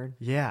Stratford.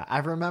 Yeah, I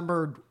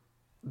remembered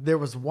there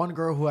was one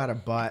girl who had a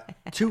butt,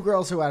 two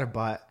girls who had a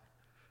butt,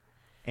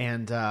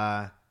 and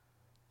that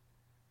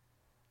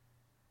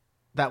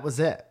was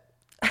it.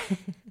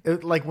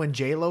 Like when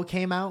J-Lo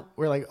came out,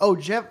 we're like, oh,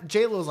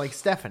 J-Lo's like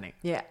Stephanie.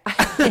 Yeah.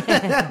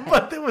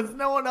 But there was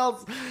no one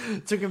else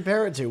to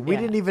compare it to. We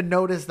Yeah. didn't even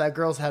notice that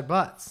girls had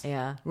butts.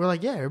 Yeah. We're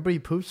like, yeah, everybody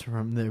poops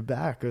from their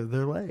back or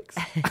their legs.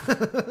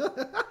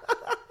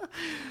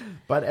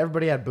 But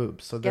everybody had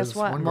boobs. So there's Guess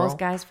what? one girl. Most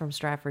guys from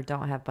Stratford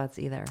don't have butts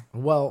either.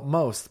 Well,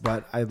 most,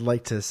 but I'd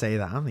like to say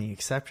that I'm the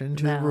exception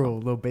to the No. rule,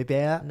 little baby.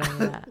 No,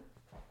 you're not.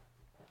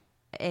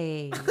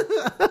 Hey.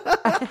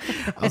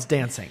 I was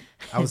dancing.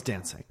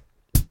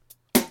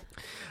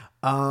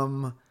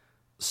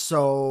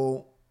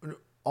 So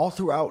all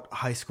throughout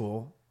high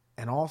school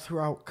and all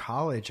throughout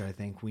college, I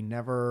think we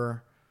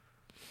never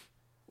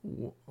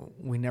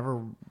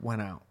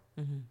went out.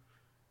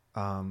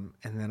 And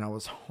then I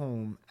was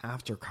home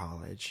after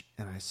college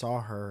and I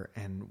saw her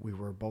and we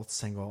were both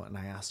single and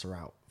I asked her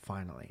out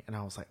finally. And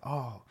I was like,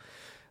 oh,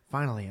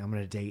 finally I'm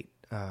going to date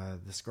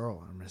this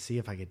girl. I'm going to see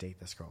if I could date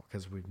this girl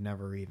because we've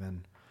never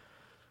even,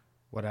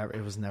 whatever.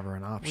 It was never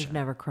an option. We've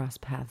never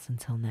crossed paths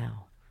until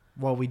now.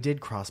 Well, we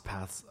did cross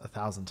paths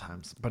 1,000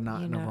 times, but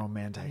not in a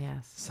romantic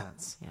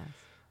sense. Yes.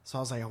 So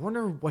I was like, I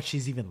wonder what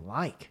she's even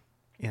like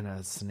in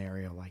a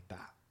scenario like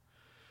that.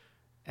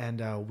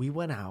 And we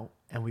went out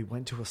and we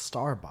went to a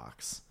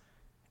Starbucks,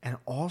 and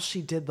all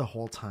she did the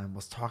whole time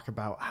was talk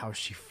about how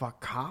she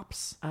fucked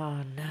cops.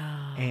 Oh,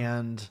 no.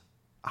 And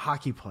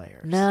hockey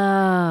players.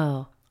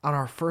 No. On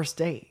our first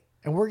date.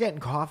 And we're getting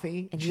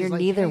coffee. And she's you're like,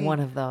 neither hey, one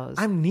of those.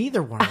 I'm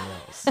neither one of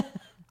those.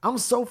 I'm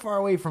so far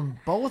away from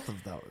both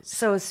of those.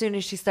 So as soon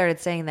as she started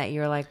saying that, you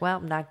were like, well,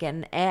 I'm not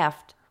getting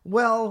effed.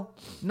 Well,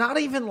 not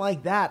even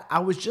like that. I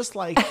was just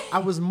like, I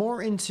was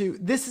more into,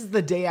 this is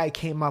the day I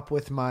came up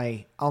with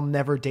my I'll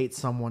never date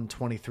someone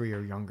 23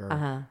 or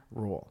younger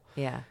rule.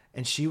 Yeah.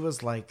 And she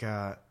was like,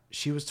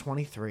 she was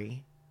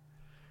 23.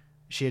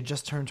 She had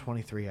just turned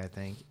 23, I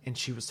think. And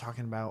she was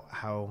talking about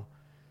how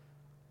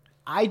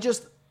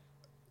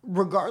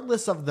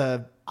regardless of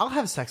I'll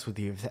have sex with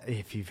you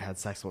if you've had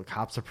sex with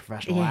cops or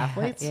professional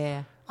athletes.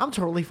 Yeah. I'm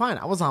totally fine.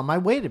 I was on my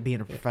way to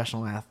being a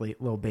professional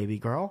athlete, little baby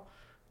girl.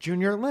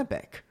 Junior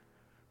Olympic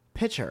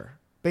pitcher,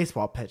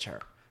 baseball pitcher.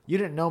 You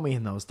didn't know me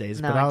in those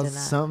days, but I was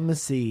something to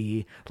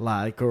see,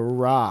 like a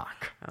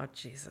rock. Oh,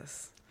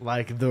 Jesus.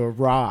 Like the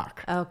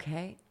Rock.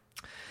 Okay.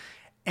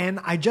 And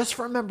I just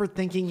remember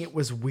thinking it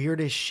was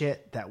weird as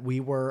shit that we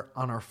were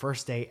on our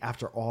first date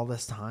after all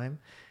this time,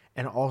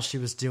 and all she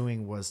was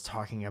doing was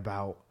talking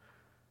about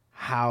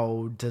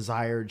how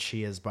desired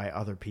she is by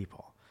other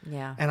people.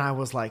 Yeah. And I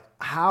was like,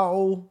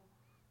 how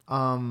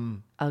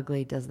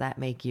ugly does that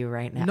make you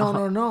right now?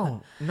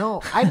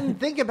 No. I didn't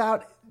think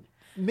about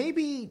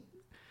maybe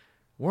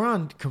we're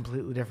on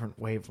completely different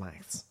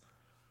wavelengths.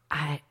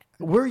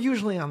 We're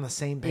usually on the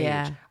same page.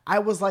 Yeah. I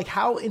was like,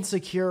 how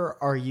insecure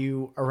are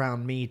you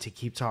around me to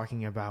keep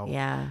talking about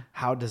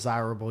how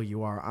desirable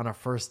you are on a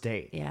first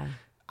date? Yeah.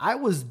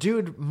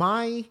 Dude,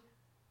 my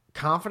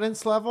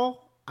confidence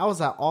level, I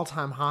was at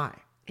all-time high.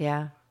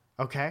 Yeah.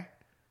 Okay?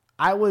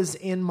 I was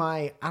in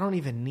I don't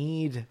even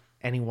need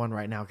anyone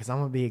right now because I'm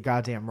going to be a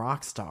goddamn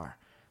rock star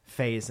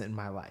phase in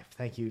my life.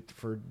 Thank you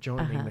for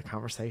joining the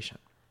conversation.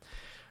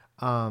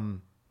 I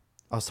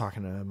was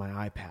talking to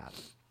my iPad.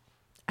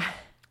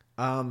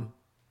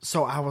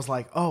 So I was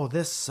like, oh,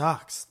 this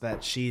sucks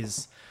that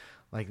she's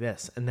like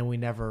this. And then we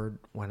never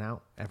went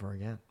out ever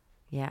again.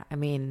 Yeah. I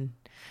mean,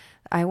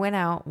 I went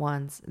out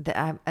once.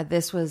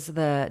 This was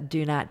the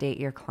do not date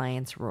your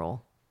clients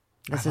rule.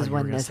 This is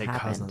when this happened.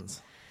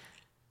 Cousins.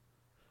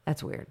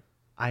 That's weird.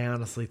 I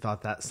honestly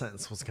thought that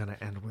sentence was going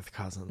to end with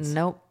cousins.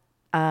 Nope.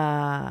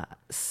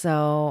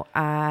 So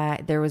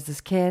there was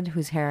this kid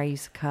whose hair I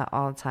used to cut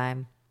all the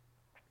time.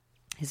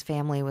 His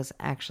family was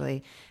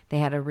they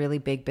had a really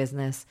big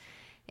business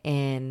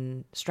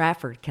in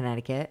Stratford,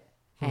 Connecticut,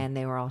 and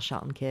they were all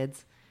Shelton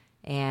kids.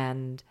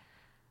 And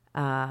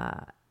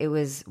it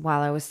was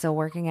while I was still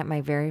working at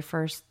my very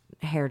first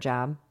hair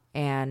job,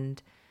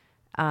 and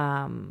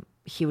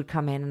he would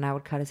come in and I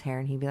would cut his hair,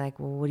 and he'd be like,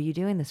 well, what are you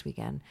doing this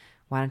weekend?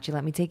 Why don't you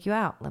let me take you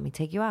out? Let me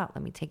take you out.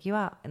 Let me take you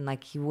out. And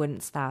like, he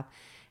wouldn't stop.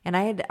 And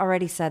I had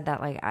already said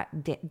that like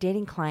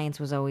dating clients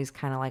was always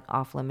kind of like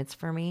off limits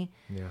for me.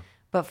 Yeah.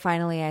 But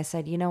finally I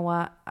said, you know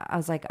what? I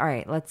was like, all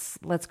right, let's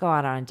go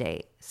out on a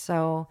date.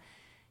 So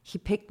he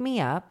picked me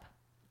up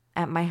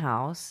at my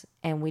house,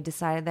 and we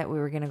decided that we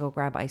were going to go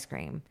grab ice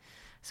cream.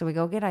 So we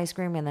go get ice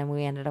cream, and then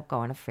we ended up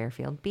going to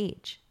Fairfield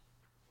Beach.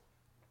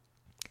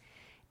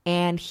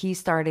 And he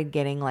started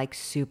getting like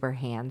super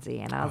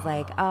handsy, and I was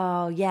like,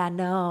 oh yeah,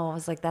 no. I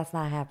was like, that's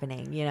not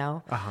happening, you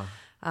know?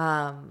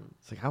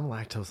 It's like, I'm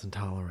lactose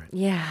intolerant.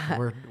 Yeah.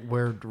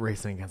 We're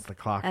racing against the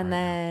clock. And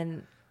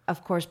then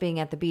of course, being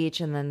at the beach,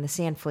 and then the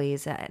sand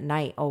fleas at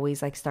night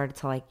always like started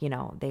to like, you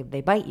know,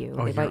 they bite you.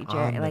 Oh, they you're bite you.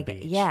 on the Like,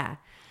 beach. yeah.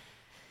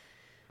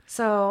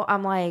 So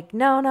I'm like,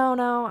 no.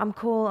 I'm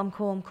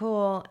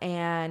cool.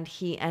 And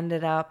he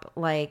ended up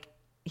like,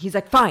 he's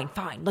like, fine,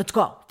 let's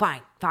go.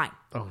 Fine.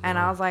 Oh, no. And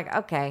I was like,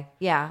 okay,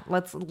 yeah,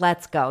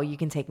 let's go. You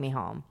can take me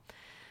home.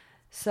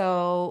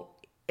 So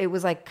it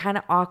was like kind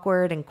of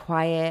awkward and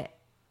quiet.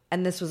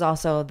 And this was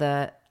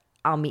also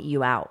I'll meet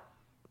you out.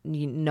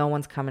 No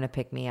one's coming to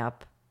pick me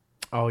up.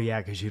 Oh,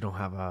 yeah, because you don't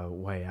have a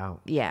way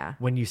out. Yeah.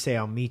 When you say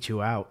I'll meet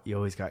you out, you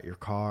always got your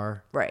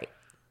car. Right.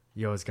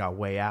 You always got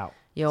way out.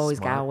 You always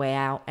Smart. got a way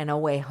out and a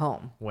way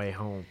home. Way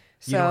home.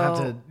 So, you don't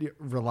have to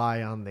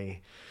rely on the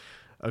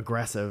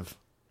aggressive,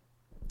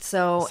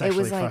 so sexually it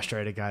was like,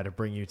 frustrated guy to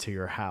bring you to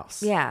your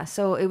house. Yeah.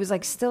 So it was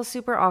like still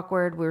super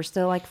awkward. We were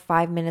still like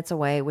 5 minutes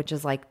away, which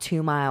is like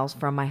 2 miles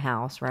from my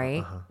house,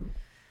 right?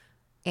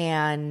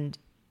 And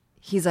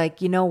he's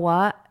like, you know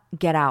what?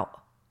 Get out.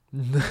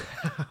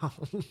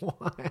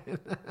 What?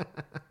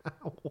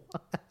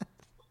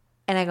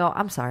 And I go,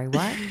 I'm sorry,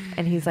 what?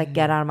 And he's like,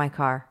 get out of my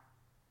car.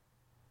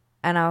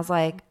 And I was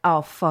like,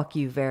 oh, fuck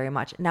you very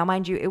much. Now,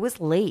 mind you, it was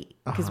late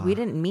because we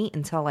didn't meet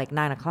until like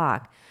 9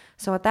 o'clock.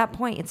 So at that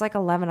point, it's like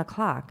 11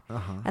 o'clock.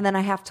 And then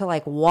I have to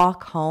like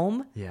walk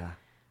home. Yeah.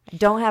 I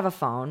don't have a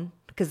phone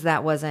because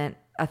that wasn't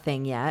a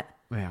thing yet.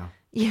 Yeah.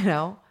 you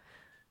know,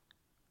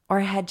 or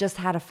I had just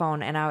had a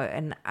phone and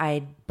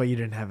I But you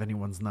didn't have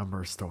anyone's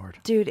number stored.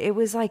 dude, it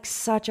was like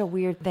such a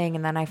weird thing.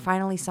 And then I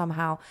finally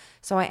somehow,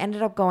 so I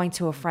ended up going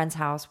to a friend's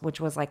house, which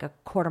was like a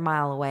quarter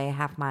mile away, a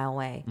half mile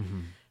away.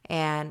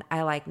 And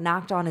I like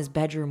knocked on his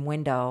bedroom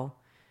window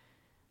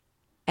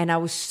and I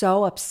was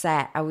so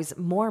upset. I was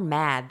more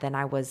mad than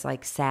I was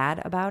like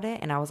sad about it.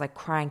 And I was like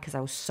crying because I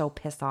was so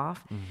pissed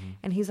off.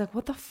 And he's like,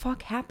 what the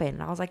fuck happened?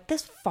 And I was like,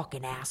 this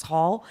fucking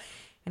asshole.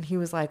 And he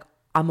was like,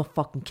 I'm gonna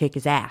fucking kick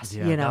his ass.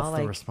 Yeah, you know, that's the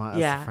like response.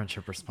 That's the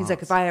friendship response. He's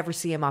like, if I ever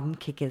see him, I'm gonna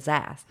kick his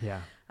ass.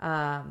 Yeah.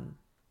 And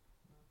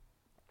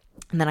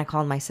then I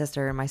called my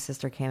sister, and my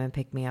sister came and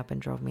picked me up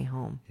and drove me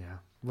home. Yeah.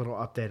 Little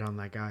update on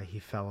that guy. He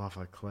fell off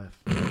a cliff.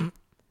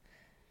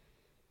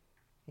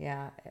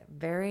 Yeah,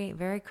 very,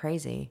 very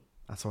crazy.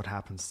 That's what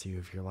happens to you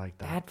if you're like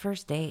that. Bad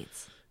first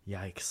dates.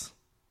 Yikes.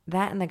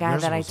 That and the guy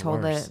Yours that I was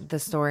told worse. the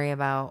story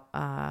about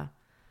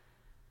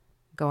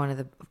going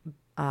to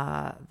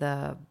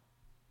the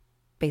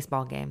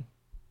baseball game.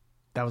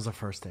 That was a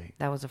first date.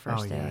 That was the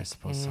first Oh, date. yeah, I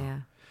suppose so. Yeah.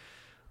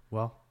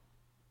 Well,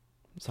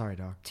 sorry,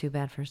 dog. Two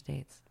bad first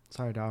dates.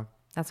 Sorry, dog.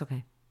 That's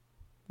okay.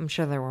 I'm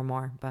sure there were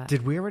more, but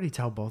Did we already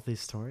tell both these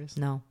stories?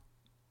 no,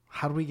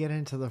 How did we get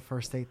into the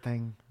first date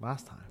thing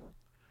last time?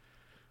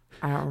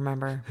 I don't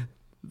remember.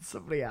 Did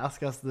somebody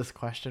ask us this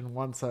question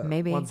once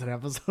Maybe. once an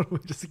episode? We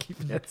just keep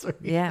answering.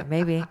 Yeah,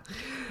 maybe.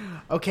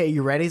 Okay,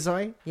 you ready,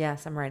 Zoe?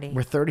 Yes, I'm ready.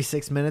 We're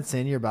 36 minutes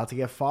in. You're about to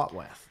get fought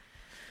with.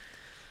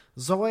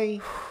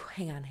 Zoe,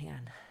 Hang on.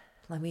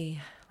 Let me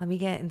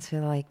get into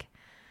like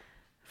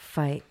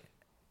fight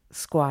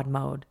squad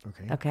mode.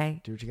 okay.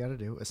 Okay. Do what you got to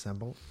do.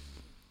 Assemble.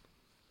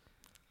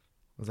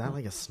 Was that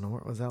like a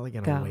snore? Was that like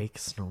an Go. awake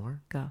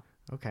snore? Go.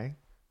 Okay.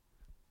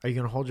 Are you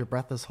going to hold your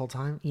breath this whole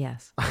time?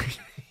 Yes.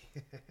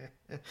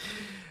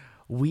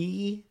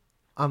 We,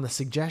 on the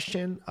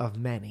suggestion of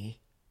many,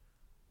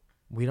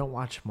 we don't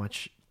watch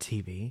much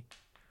TV,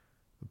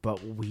 but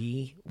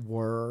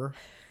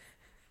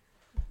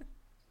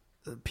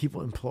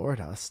people implored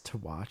us to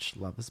watch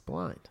Love is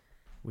Blind.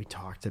 We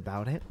talked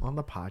about it on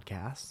the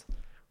podcast.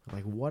 We're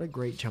like, what a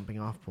great jumping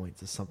off point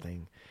to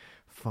something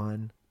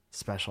fun,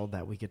 special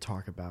that we could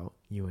talk about,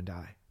 you and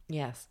I.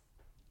 Yes.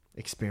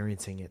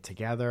 Experiencing it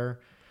together,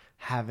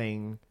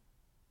 having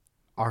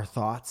our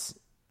thoughts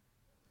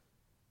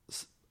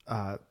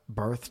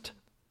birthed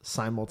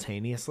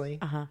simultaneously.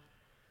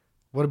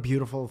 What a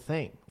beautiful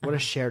thing. What a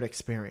shared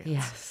experience.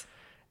 Yes.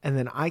 And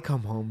then I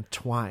come home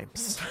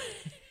twice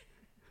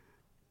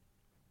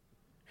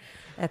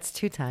That's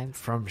 2 times.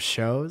 from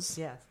shows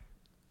Yes.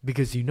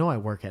 because you know I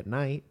work at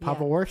night.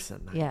 Papa Yeah. works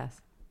at night.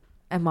 Yes.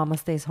 And Mama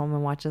stays home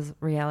and watches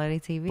reality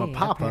TV. But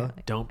Papa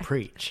apparently. don't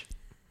preach.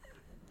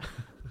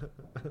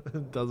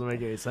 Doesn't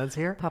make any sense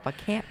here. Papa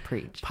can't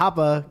preach.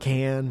 Papa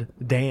can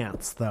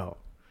dance though.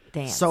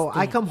 Dance. So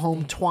I dance, come home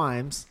dance.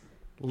 twice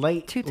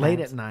late 2 late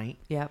times. at night.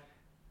 Yep.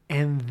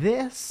 And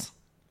this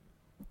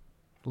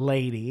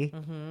lady,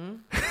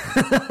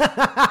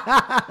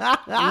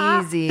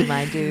 Easy,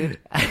 my dude.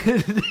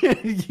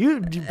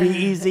 you'd be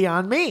easy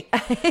on me,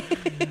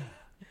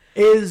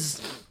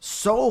 is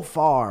so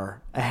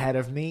far ahead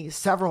of me,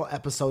 several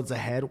episodes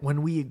ahead.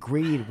 When we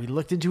agreed, we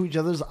looked into each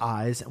other's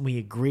eyes and we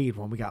agreed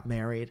when we got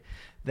married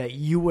that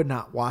you would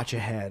not watch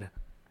ahead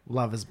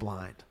Love is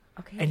Blind.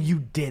 Okay. And you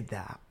did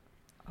that.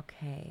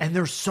 Okay. And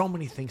there's so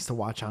many things to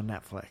watch on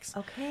Netflix.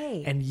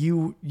 Okay. And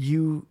you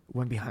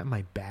went behind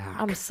my back.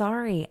 I'm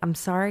sorry. I'm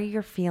sorry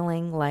you're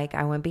feeling like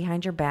I went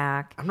behind your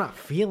back. I'm not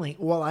feeling,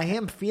 well, I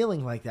am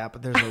feeling like that,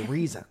 but there's a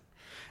reason.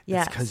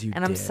 Yes. It's 'cause you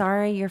and I'm did.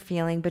 sorry you're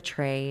feeling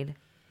betrayed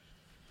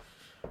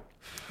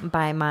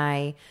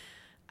by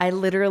I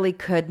literally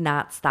could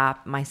not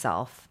stop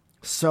myself.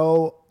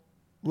 So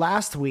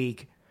last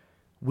week,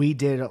 we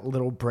did a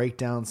little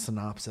breakdown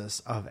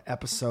synopsis of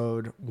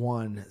episode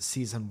 1,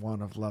 season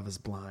 1 of Love is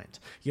Blind.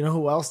 You know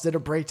who else did a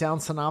breakdown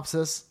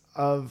synopsis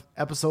of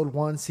episode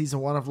 1, season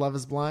 1 of Love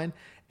is Blind?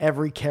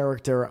 Every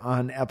character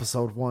on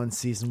episode 1,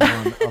 season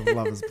 1 of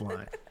Love is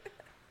Blind.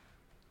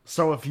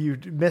 So if you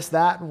missed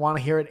that and want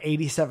to hear it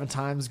 87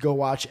 times, go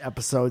watch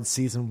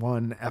season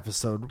 1,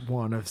 episode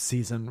 1 of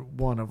season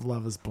 1 of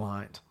Love is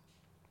Blind.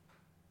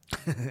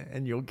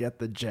 And you'll get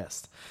the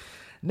gist.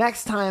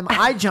 Next time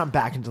I jump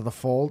back into the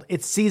fold,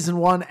 it's season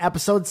 1,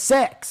 episode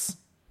 6.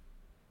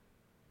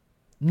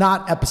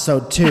 Not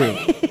episode 2.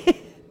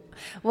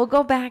 We'll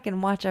go back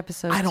and watch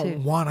episode 2. I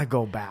don't want to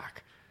go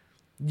back.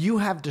 You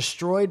have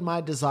destroyed my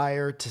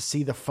desire to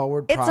see the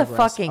forward It's a progress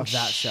fucking of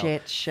that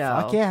shit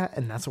show. Fuck yeah,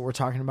 and that's what we're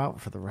talking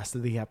about for the rest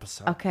of the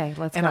episode. Okay,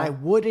 let's and go. I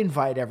would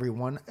invite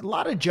everyone, a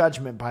lot of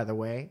judgment, by the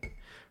way,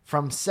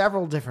 from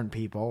several different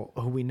people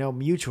who we know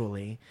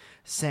mutually,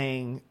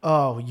 saying,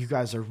 oh, you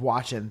guys are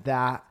watching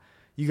that.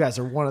 You guys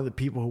are one of the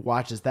people who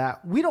watches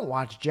that. We don't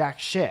watch jack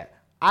shit.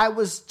 I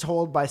was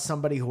told by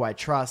somebody who I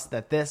trust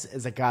that this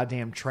is a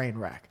goddamn train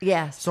wreck.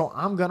 Yes. So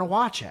I'm going to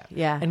watch it.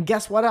 Yeah. And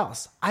guess what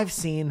else? I've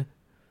seen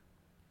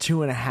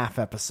 2.5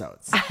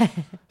 episodes.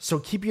 So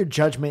keep your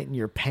judgment in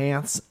your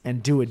pants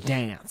and do a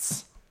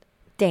dance.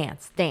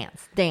 Dance,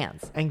 dance,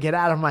 dance. And get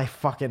out of my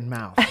fucking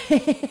mouth.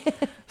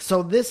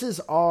 So this is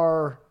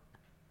our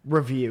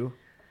review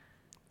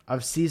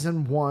of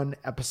season 1,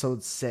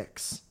 episode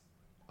 6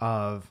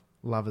 of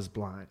Love is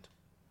Blind.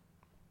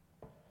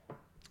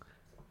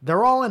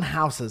 They're all in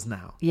houses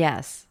now.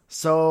 Yes.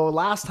 So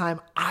last time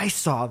I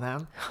saw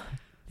them,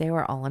 They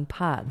were all in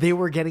pods. they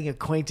were getting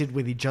acquainted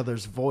with each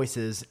other's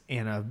voices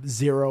in a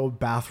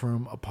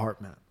 0-bathroom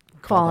apartment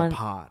called a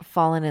pod.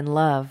 Fallen in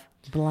love,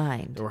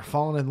 blind. They were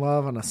falling in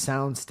love on a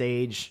sound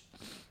stage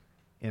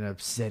in a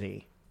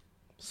city,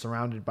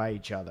 surrounded by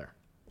each other.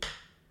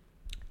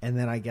 And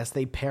then I guess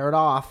they paired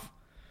off,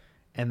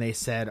 and they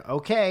said,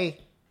 okay,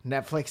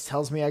 Netflix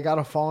tells me I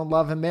gotta fall in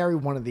love and marry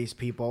one of these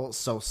people,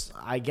 so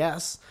I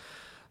guess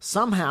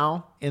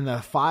somehow in the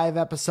 5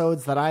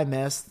 episodes that I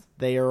missed,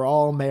 they are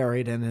all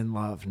married and in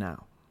love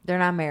now. They're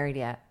not married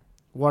yet.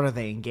 What are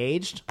they,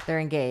 engaged? They're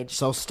engaged.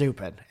 So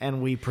stupid.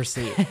 And we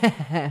proceed.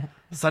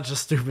 Such a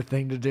stupid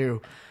thing to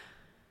do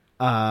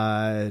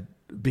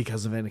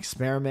because of an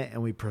experiment,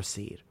 and we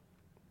proceed.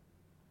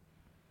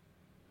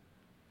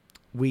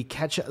 We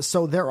catch...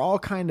 So they're all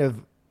kind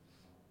of...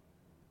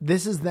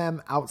 This is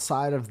them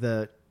outside of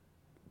the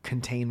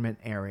containment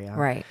area.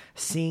 Right.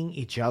 Seeing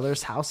each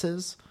other's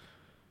houses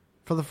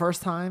for the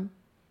first time.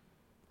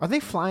 Are they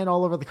flying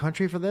all over the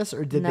country for this,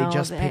 or did they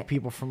just pick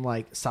people from,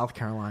 like, South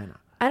Carolina?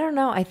 I don't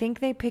know. I think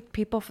they picked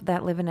people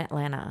that live in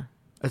Atlanta.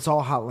 It's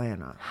all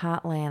Hotlanta.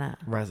 Hotlanta.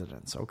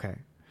 Residents, okay.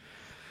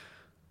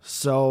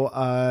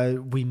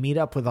 So we meet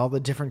up with all the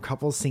different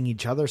couples seeing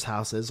each other's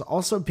houses,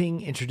 also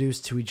being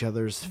introduced to each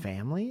other's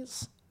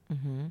families.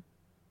 Mm-hmm.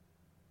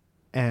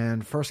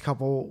 And first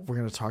couple we're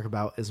going to talk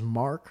about is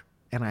Mark,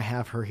 and I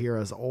have her here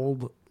as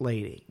old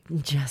lady.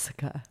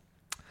 Jessica.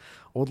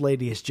 Old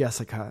lady is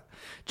Jessica.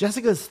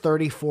 Jessica's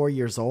 34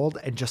 years old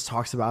and just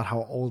talks about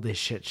how old as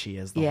shit she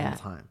is the whole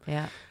time.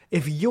 Yeah.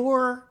 If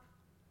you're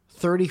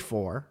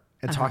 34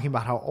 and talking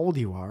about how old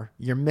you are,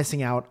 you're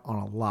missing out on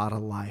a lot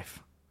of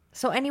life.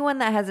 So anyone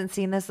that hasn't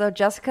seen this, though,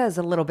 Jessica is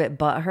a little bit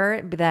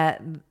butthurt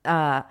that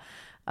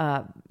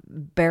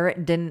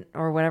Barrett didn't,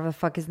 or whatever the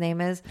fuck his name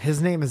is.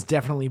 His name is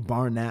definitely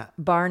Barnett.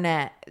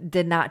 Barnett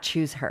did not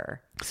choose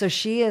her. So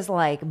she is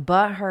like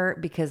butthurt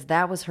because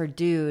that was her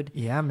dude.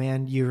 Yeah,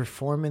 man, you're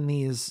forming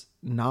these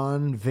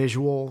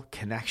non-visual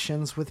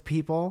connections with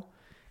people,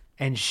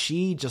 and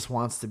she just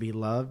wants to be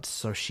loved.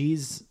 So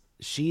she's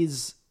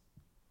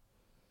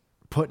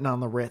putting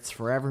on the Ritz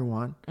for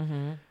everyone.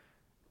 Mm-hmm.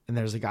 And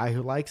there's a guy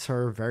who likes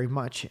her very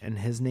much, and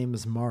his name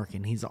is Mark,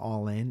 and he's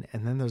all in.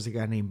 And then there's a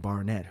guy named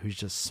Barnett who's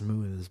just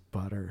smooth as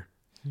butter,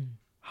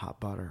 hot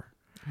butter.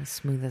 As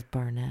smooth as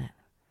Barnett.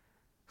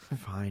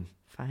 Fine.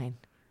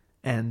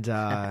 And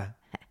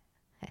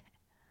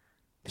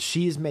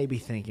she's maybe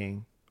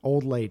thinking,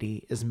 old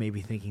lady is maybe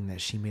thinking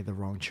that she made the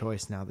wrong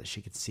choice now that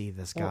she could see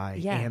this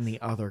guy and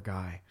the other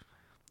guy.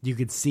 You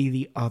could see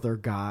the other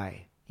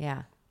guy.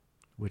 Yeah.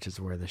 Which is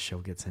where the show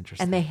gets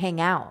interesting. And they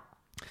hang out.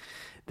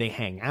 They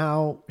hang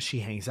out. She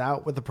hangs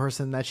out with the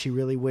person that she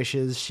really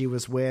wishes she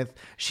was with.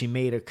 She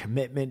made a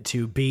commitment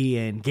to be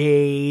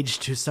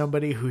engaged to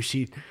somebody who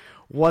she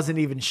wasn't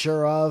even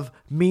sure of.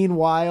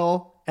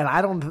 Meanwhile... And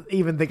I don't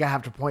even think I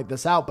have to point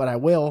this out, but I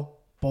will.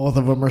 Both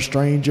of them are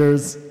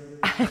strangers.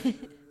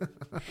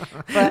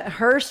 But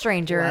her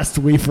stranger... Lest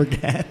we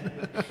forget.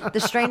 The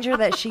stranger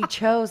that she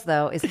chose,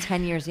 though, is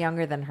 10 years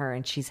younger than her,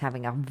 and she's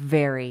having a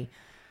very,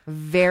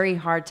 very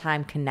hard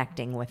time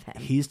connecting with him.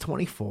 He's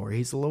 24.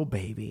 He's a little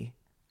baby.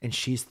 And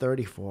she's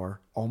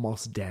 34,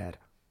 almost dead.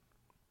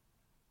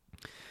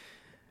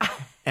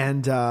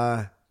 And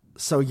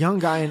so young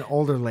guy and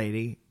older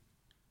lady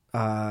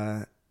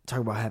talk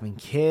about having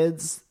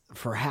kids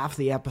for half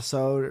the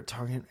episode,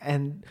 talking,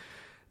 and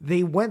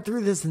they went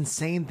through this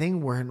insane thing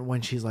where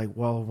when she's like,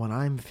 well, when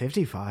I'm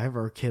 55,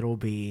 our kid will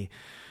be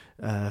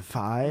 10,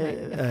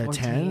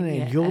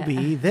 and you'll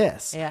be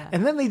this. Yeah.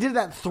 And then they did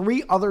that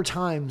 3 other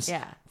times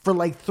for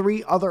like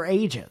 3 other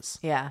ages.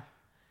 Yeah.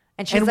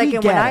 And she's like,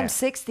 and when I'm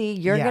 60,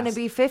 you're going to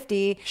be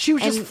 50. She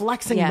was just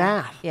flexing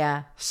math.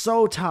 Yeah.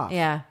 So tough.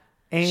 Yeah.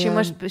 And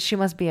she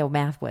must be a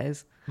math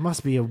whiz.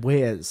 Must be a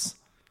whiz.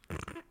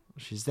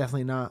 She's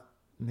definitely not.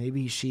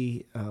 Maybe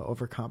she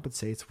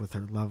overcompensates with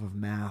her love of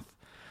math,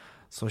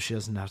 so she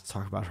doesn't have to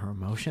talk about her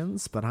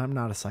emotions, but I'm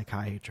not a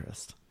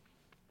psychiatrist.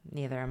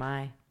 Neither am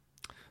I.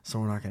 So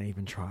we're not going to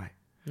even try.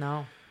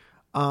 No.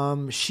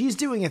 She's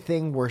doing a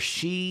thing where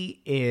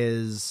she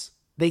is...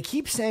 They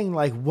keep saying,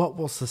 like, what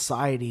will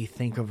society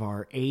think of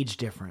our age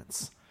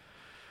difference?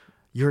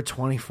 You're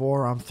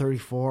 24, I'm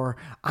 34.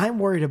 I'm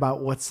worried about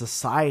what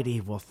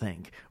society will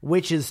think,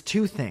 which is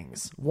 2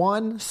 things.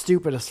 1,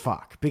 stupid as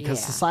fuck,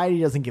 because society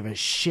doesn't give a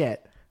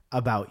shit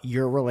about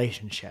your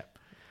relationship.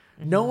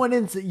 Mm-hmm. No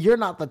one you're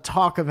not the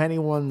talk of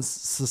anyone's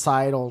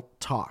societal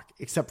talk,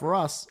 except for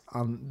us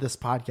on this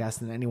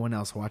podcast and anyone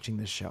else watching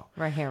this show.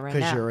 Right here, right now.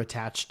 Because you're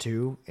attached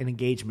to an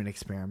engagement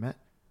experiment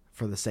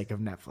for the sake of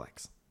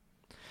Netflix.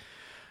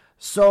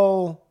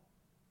 So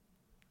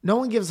no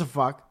one gives a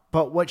fuck,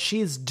 but what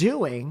she's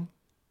doing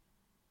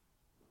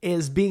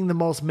is being the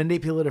most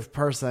manipulative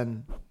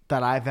person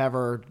that I've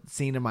ever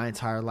seen in my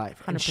entire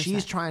life. And 100%.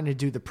 she's trying to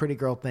do the pretty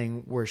girl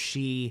thing where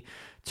she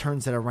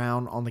turns it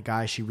around on the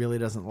guy she really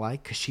doesn't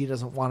like because she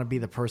doesn't want to be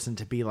the person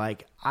to be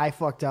like, I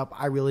fucked up.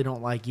 I really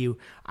don't like you.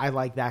 I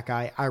like that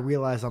guy. I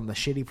realize I'm the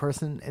shitty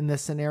person in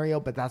this scenario,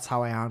 but that's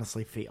how I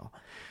honestly feel.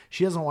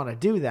 She doesn't want to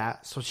do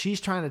that. So she's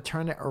trying to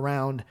turn it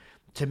around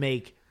to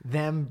make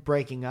them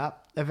breaking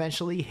up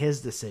eventually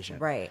his decision.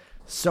 Right.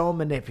 So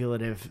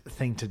manipulative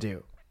thing to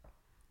do.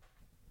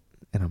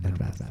 And I'm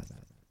invested.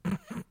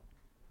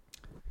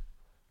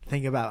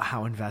 Think about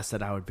how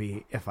invested I would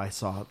be if I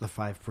saw the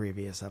 5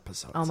 previous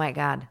episodes. Oh my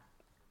God.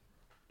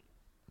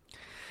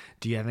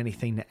 Do you have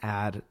anything to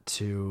add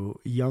to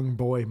young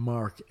boy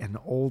Mark and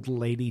old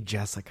lady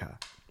Jessica?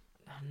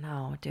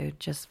 No,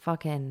 dude, just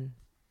fucking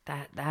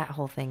that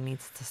whole thing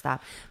needs to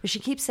stop. But she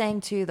keeps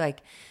saying too,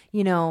 like,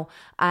 you know,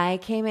 I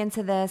came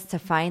into this to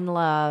find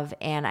love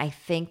and I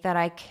think that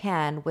I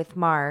can with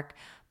Mark,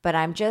 but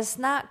I'm just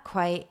not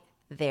quite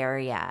there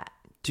yet.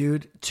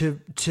 Dude,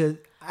 to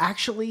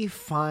actually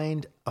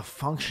find a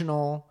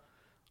functional,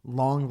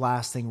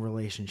 long-lasting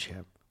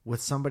relationship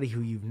with somebody who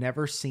you've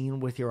never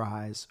seen with your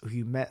eyes, who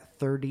you met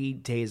 30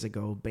 days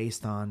ago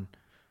based on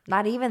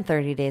Not even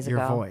 30 days your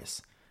ago.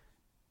 voice,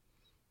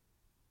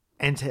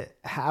 and to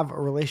have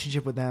a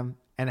relationship with them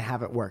and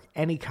have it work,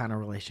 any kind of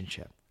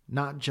relationship,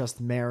 not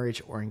just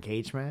marriage or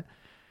engagement,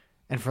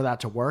 and for that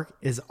to work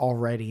is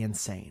already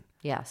insane.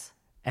 Yes.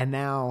 And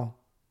now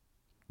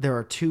there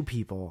are 2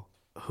 people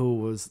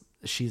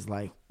she's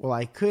like, well,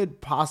 I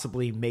could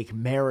possibly make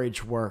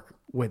marriage work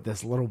with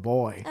this little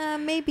boy.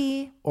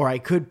 Maybe. Or I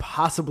could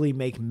possibly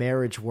make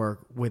marriage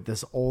work with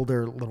this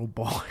older little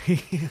boy.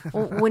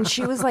 When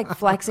she was like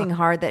flexing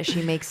hard that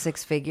she makes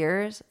 6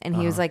 figures, and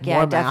he was like, yeah,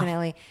 more I math.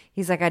 definitely.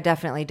 He's like, I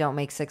definitely don't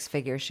make 6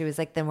 figures. She was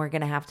like, then we're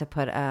going to have to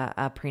put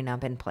a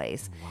prenup in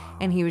place. Wow.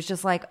 And he was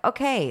just like,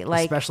 okay.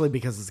 Like, especially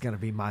because it's going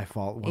to be my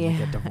fault when we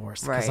get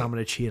divorced. Because right. I'm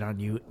going to cheat on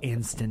you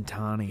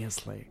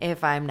instantaneously.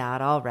 if I'm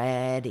not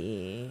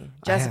already.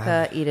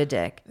 Jessica, eat a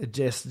dick.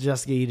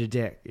 Just eat a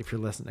dick if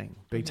you're listening.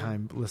 Big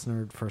time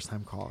listener, first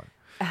time caller.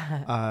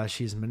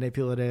 She's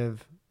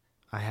manipulative.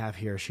 I have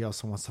here. She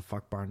also wants to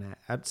fuck Barnett.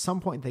 At some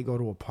point, they go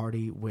to a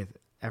party with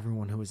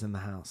everyone who was in the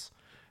house,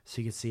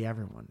 so you can see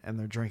everyone, and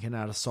they're drinking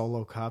out of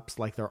solo cups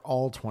like they're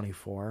all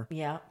 24.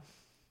 Yeah.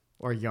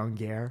 Or young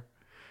Gare.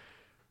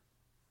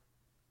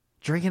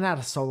 Drinking out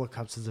of solo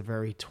cups is a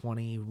very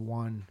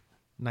 21,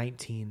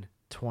 19,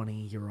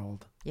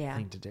 20-year-old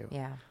thing to do.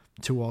 Yeah.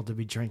 Too old to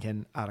be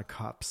drinking out of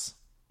cups.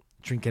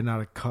 Drinking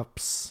out of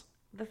cups.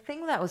 The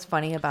thing that was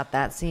funny about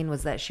that scene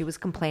was that she was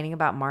complaining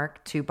about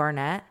Mark to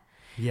Barnett.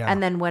 Yeah.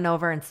 And then went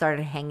over and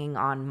started hanging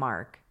on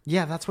Mark.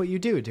 Yeah, that's what you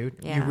do, dude.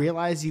 Yeah. You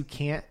realize you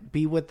can't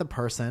be with the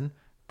person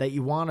that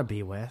you want to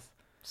be with.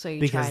 So you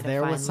because try to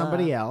they're find with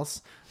somebody love.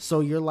 else. So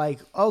you're like,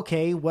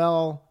 okay,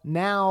 well,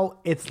 now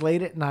it's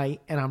late at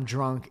night and I'm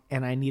drunk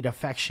and I need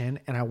affection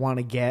and I want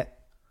to get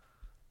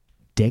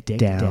dick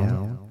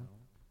down.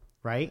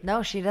 Right?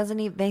 No, she doesn't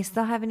even. They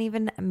still haven't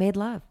even made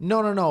love.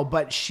 No.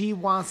 But she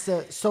wants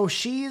to. So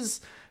she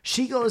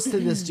goes to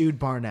this dude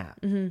Barnett,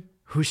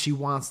 who she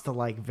wants to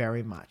like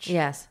very much.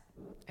 Yes.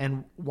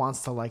 And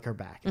wants to like her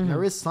back. And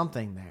there is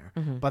something there,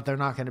 but they're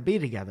not going to be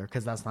together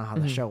because that's not how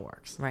the show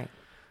works. Right.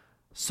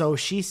 So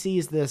she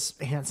sees this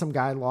handsome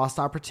guy, lost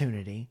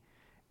opportunity,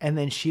 and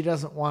then she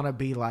doesn't want to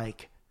be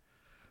like,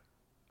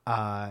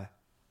 well,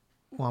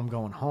 I'm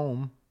going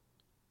home.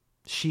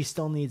 She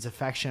still needs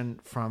affection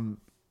from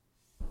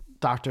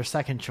Dr.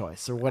 Second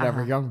Choice or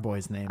whatever young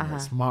boy's name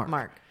is,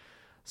 Mark.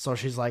 So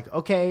she's like,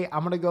 okay,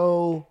 I'm going to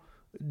go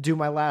do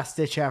my last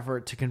ditch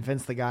effort to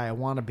convince the guy I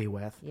want to be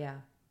with. Yeah.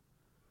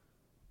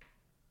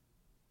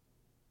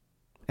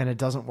 And it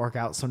doesn't work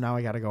out. So now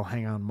I got to go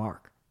hang on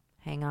Mark.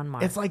 Hang on,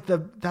 Mark. It's like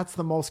that's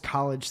the most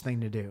college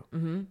thing to do.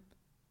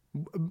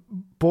 Mm-hmm.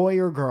 Boy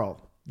or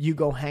girl, you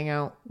go hang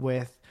out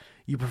with,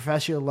 you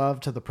profess your love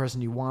to the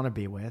person you want to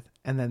be with,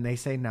 and then they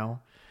say no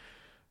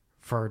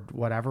for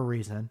whatever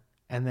reason.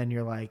 And then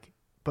you're like,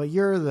 but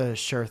you're the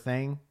sure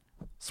thing.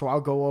 So I'll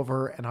go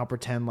over and I'll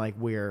pretend like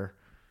we're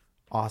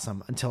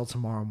awesome until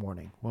tomorrow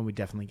morning when we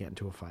definitely get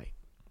into a fight.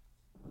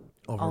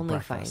 Over Only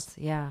breakfast. fights.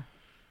 Yeah.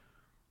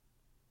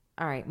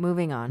 All right,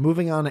 moving on.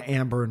 Moving on to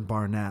Amber and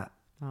Barnett.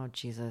 Oh,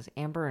 Jesus.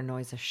 Amber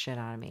annoys the shit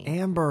out of me.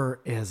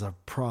 Amber is a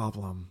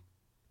problem.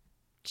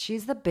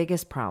 She's the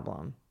biggest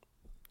problem.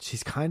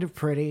 She's kind of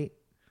pretty,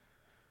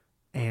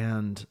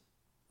 and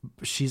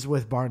she's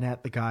with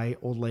Barnett, the guy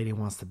old lady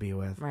wants to be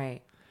with.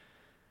 Right.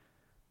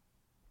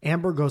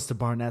 Amber goes to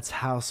Barnett's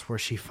house where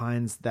she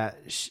finds that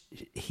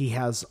he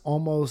has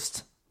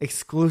almost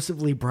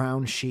exclusively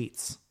brown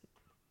sheets.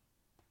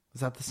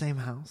 Is that the same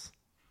house?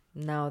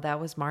 No, that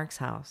was Mark's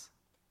house.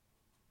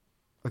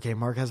 Okay,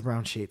 Mark has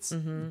brown sheets.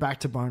 Mm-hmm.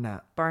 Back to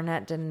Barnett.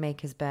 Barnett didn't make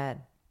his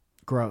bed.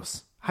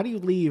 Gross. How do you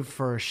leave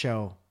for a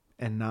show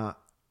and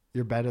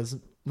your bed is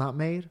not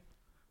made?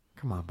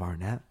 Come on,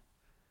 Barnett.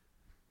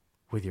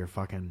 With your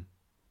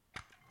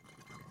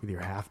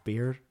half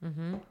beard.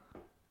 Mm-hmm.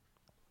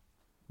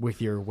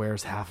 With your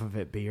wears half of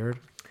it beard.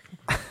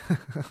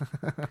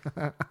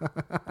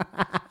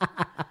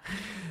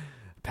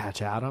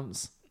 Patch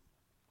Adams.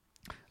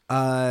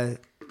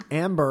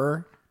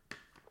 Amber,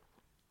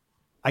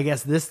 I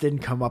guess this didn't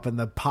come up in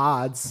the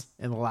pods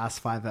in the last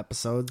 5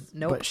 episodes.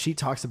 Nope. But she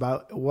talks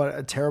about what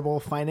a terrible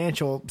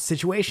financial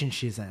situation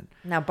she's in.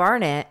 Now,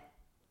 Barnett,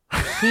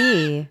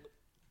 he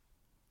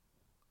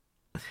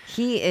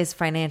is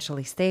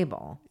financially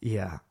stable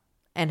Yeah.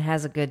 and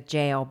has a good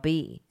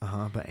JLB.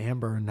 But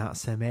Amber, not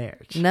so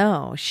much.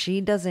 No, she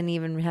doesn't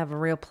even have a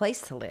real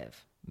place to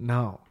live.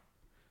 No.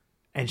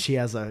 And she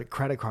has a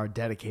credit card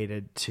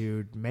dedicated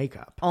to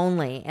makeup.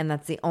 Only, and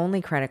that's the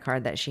only credit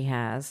card that she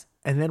has.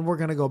 And then we're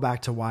going to go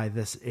back to why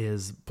this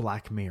is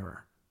Black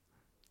Mirror.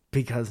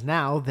 Because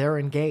now they're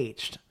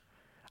engaged.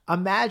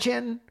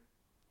 Imagine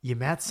you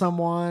met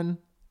someone,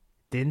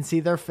 didn't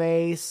see their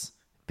face,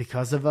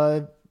 because of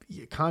a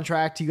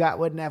contract you got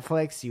with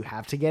Netflix, you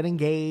have to get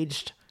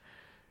engaged.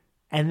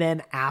 And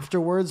then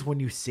afterwards,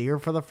 when you see her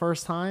for the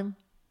first time,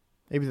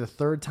 maybe the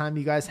third time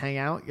you guys hang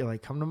out, you're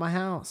like, come to my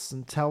house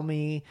and tell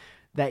me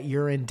that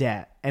you're in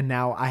debt. And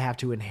now I have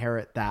to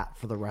inherit that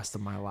for the rest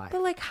of my life.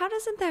 But like, how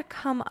doesn't that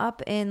come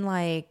up in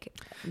like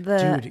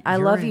the Dude, I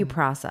you're love you in-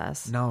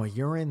 process? No,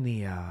 you're in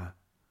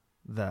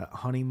the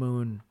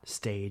honeymoon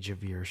stage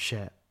of your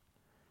shit.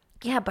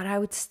 Yeah, but I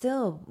would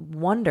still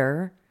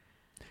wonder.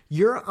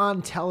 You're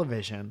on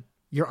television,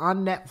 you're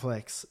on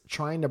Netflix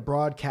trying to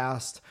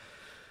broadcast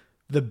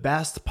the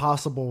best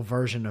possible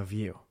version of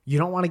you. You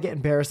don't want to get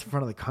embarrassed in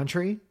front of the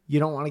country. You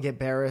don't want to get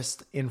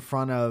embarrassed in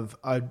front of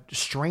a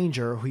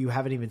stranger who you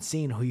haven't even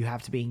seen, who you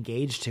have to be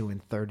engaged to in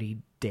 30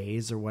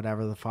 days or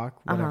whatever the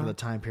fuck, whatever the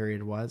time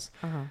period was.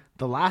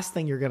 The last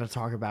thing you're going to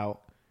talk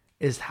about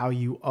is how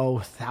you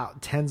owe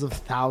tens of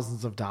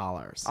thousands of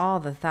dollars. All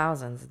the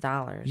thousands of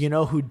dollars. You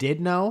know who did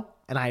know?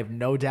 And I have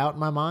no doubt in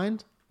my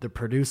mind, the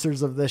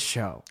producers of this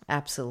show.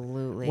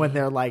 Absolutely. When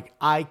they're like,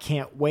 I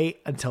can't wait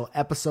until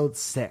episode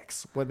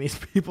 6, when these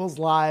people's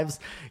lives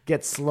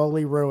get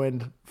slowly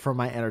ruined for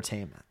my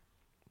entertainment.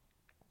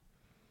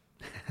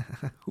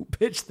 Who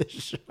pitched this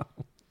show? Oh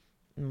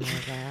my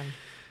God.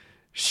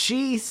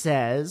 She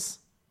says,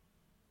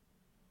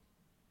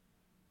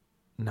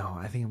 no,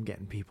 I think I'm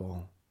getting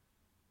people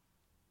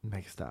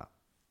mixed up.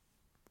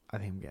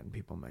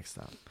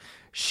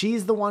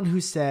 She's the one who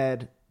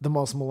said the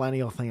most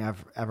millennial thing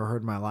I've ever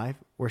heard in my life,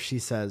 where she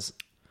says,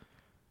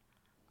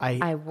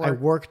 I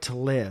work to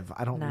live.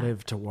 I don't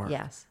live to work.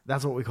 Yes.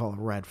 That's what we call a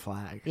red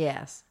flag.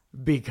 Yes.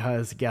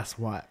 Because guess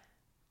what?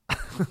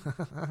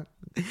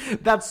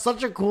 That's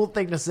such a cool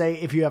thing to say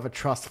if you have a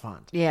trust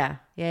fund. Yeah.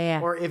 Yeah.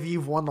 Yeah. Or if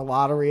you've won the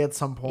lottery at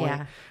some point.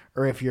 Yeah.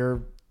 Or if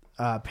your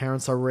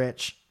parents are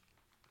rich.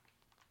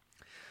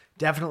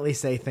 Definitely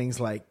say things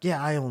like,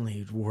 yeah, I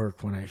only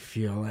work when I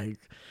feel like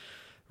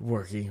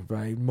working, but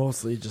I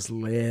mostly just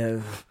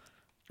live.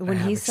 When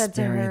he said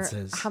to her,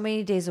 experiences. how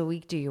many days a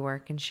week do you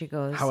work? And she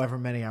goes, However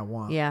many I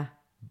want. yeah.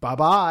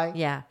 Bye-bye.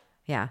 Yeah.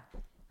 Yeah.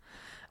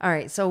 All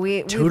right. So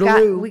we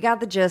Toodaloo. got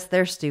the gist.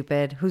 They're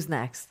stupid. Who's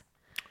next?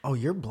 Oh,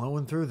 you're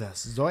blowing through this.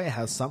 Zoya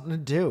has something to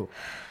do.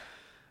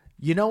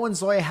 You know when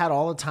Zoya had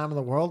all the time in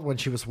the world? When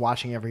she was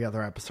watching every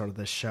other episode of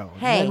this show.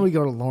 Hey. And then we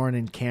go to Lauren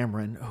and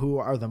Cameron, who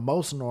are the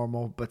most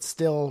normal, but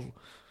still,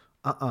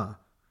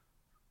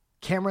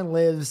 Cameron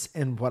lives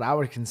in what I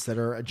would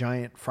consider a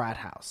giant frat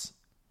house.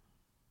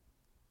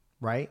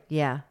 Right?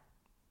 Yeah.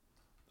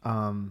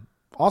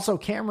 Also,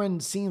 Cameron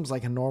seems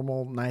like a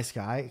normal, nice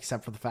guy,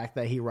 except for the fact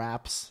that he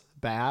raps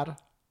bad.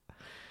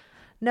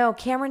 No,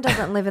 Cameron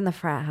doesn't live in the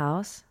frat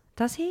house.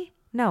 Does he?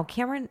 No,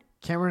 Cameron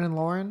and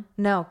Lauren?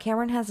 No,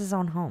 Cameron has his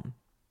own home.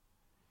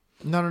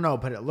 No,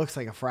 but it looks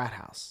like a frat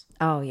house.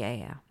 Oh, yeah,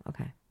 yeah.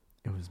 Okay.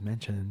 It was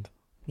mentioned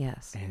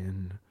Yes.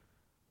 in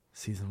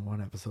season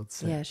 1, episode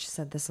 6. Yeah, she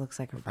said this looks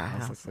like a frat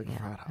house. Looks like a Yeah.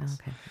 frat house.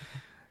 Okay.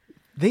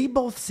 They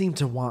both seem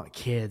to want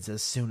kids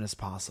as soon as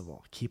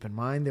possible. Keep in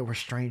mind they were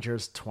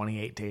strangers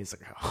 28 days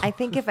ago. I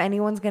think if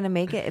anyone's going to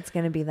make it, it's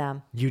going to be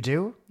them. You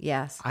do?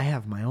 Yes. I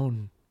have my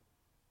own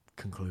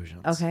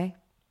conclusions. Okay.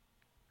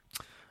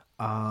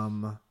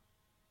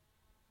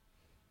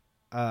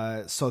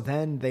 So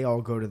then they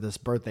all go to this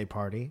birthday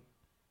party.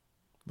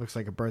 Looks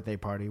like a birthday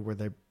party where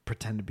they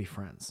pretend to be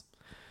friends.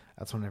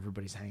 That's when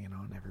everybody's hanging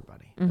on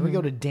everybody. Then we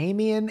go to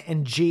Damien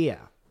and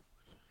Gia.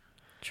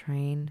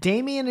 Train.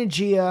 Damien and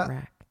Gia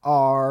Wreck.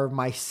 are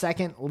my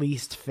second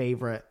least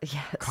favorite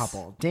Yes.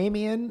 couple.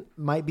 Damien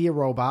might be a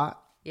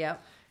robot,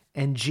 Yep.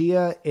 and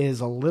Gia is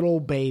a little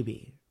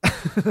baby.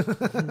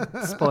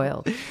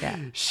 Spoiled. Yeah.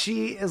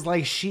 She is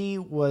like she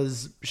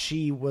was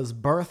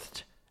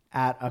birthed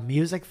at a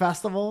music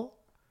festival,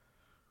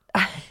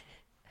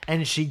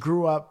 and she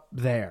grew up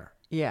there.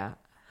 Yeah.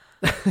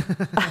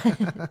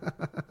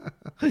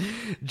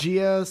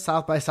 Gia,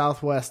 South by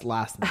Southwest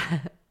last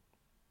name.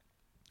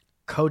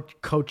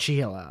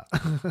 Coachella.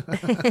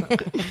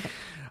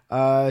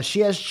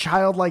 She has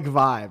childlike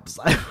vibes.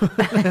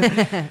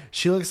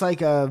 She looks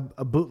like a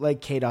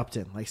bootleg Kate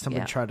Upton. Like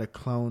somebody Yeah. tried to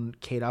clone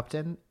Kate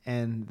Upton,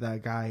 and the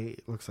guy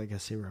looks like a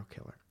serial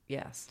killer.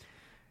 Yes.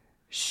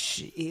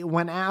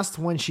 When asked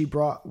why she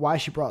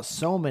brought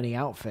so many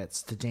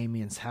outfits to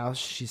Damien's house,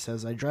 she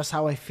says, "I dress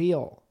how I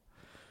feel."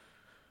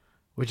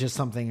 which is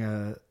something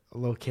a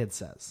little kid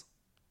says.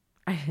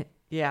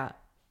 Yeah.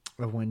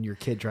 When your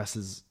kid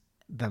dresses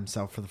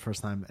themselves for the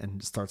first time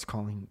and starts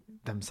calling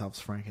themselves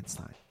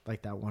Frankenstein,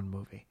 like that one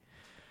movie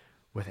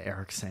with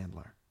Eric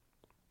Sandler.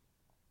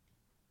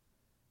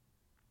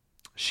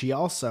 She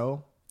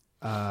also,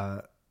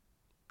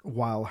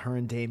 while her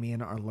and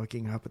Damien are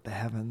looking up at the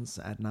heavens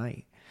at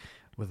night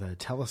with a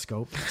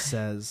telescope,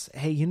 says,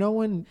 hey, you know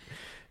when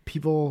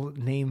people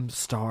name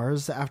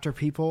stars after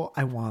people?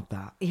 I want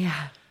that.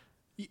 Yeah.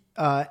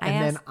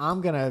 Then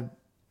I'm going to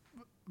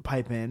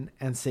pipe in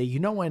and say, you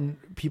know when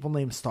people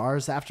name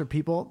stars after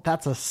people?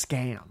 That's a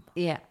scam.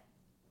 Yeah.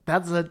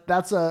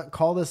 That's a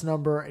call this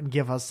number and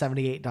give us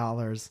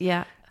 $78.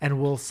 Yeah. And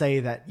we'll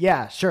say that,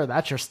 yeah, sure,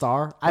 that's your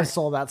star. I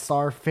sold that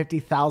star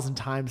 50,000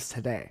 times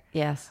today.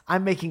 Yes.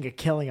 I'm making a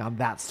killing on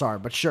that star,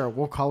 but sure,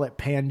 we'll call it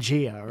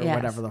Pangea or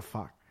whatever the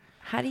fuck.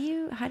 How do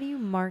you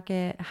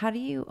market? How do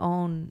you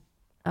own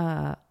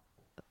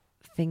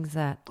things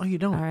that you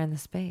don't. are in the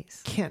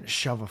space? Can't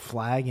shove a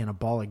flag in a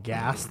ball of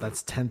gas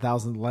that's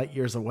 10,000 light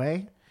years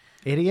away,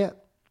 idiot.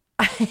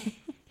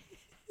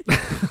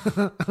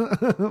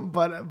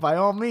 But by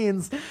all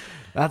means,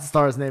 that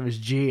star's name is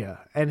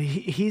Gia, and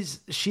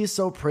she's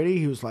so pretty.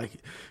 He was like,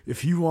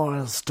 if you want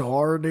a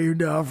star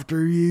named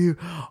after you,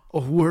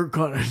 we're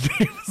gonna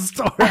name a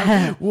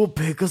star. We'll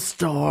pick a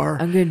star.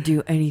 I'm gonna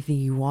do anything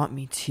you want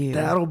me to.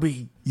 That'll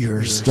be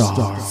your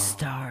star.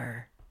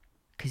 Star,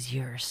 because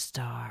you're a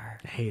star.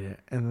 I hate it.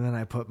 And then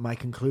I put my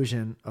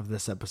conclusion of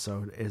this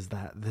episode is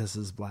that this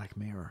is Black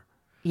Mirror.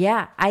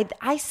 Yeah,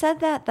 I said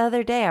that the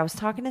other day. I was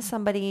talking to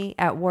somebody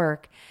at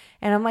work,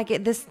 and I'm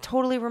like, this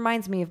totally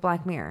reminds me of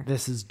Black Mirror.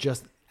 This is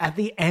just, at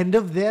the end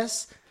of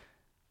this,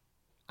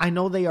 I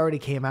know they already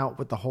came out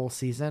with the whole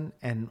season,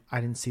 and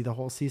I didn't see the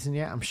whole season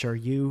yet. I'm sure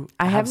you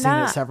have seen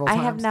it several times.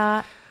 I have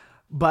not.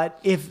 But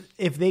if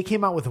they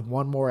came out with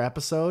one more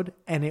episode,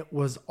 and it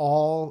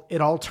all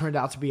turned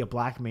out to be a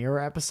Black Mirror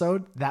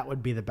episode, that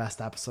would be the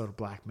best episode of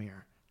Black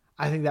Mirror.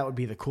 I think that would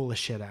be the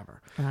coolest shit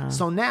ever.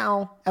 So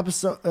now,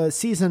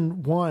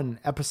 season 1,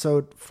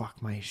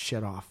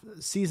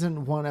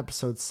 season 1,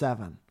 episode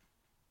 7.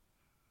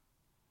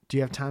 Do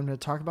you have time to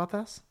talk about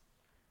this?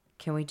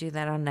 Can we do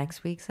that on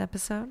next week's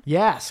episode?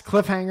 Yes,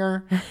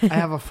 cliffhanger. I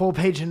have a full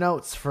page of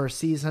notes for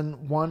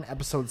season 1,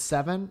 episode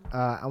 7.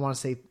 I want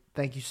to say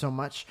thank you so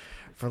much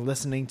for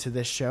listening to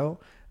this show.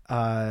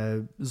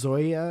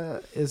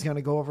 Zoya is going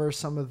to go over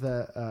some of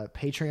the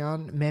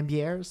Patreon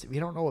members. If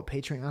you don't know what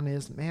Patreon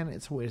is, man,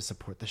 it's a way to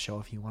support the show.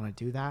 If you want to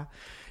do that,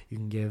 you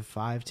can give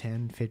 $5,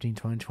 $10, $15,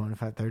 $20,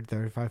 $25, $30,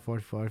 $35,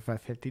 $40,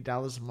 $45,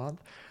 $50 a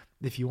month.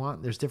 If you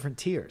want, there's different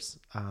tiers.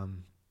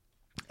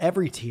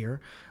 Every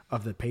tier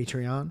of the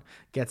Patreon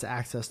gets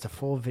access to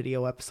full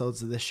video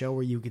episodes of this show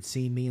where you could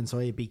see me and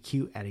Zoya be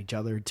cute at each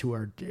other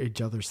to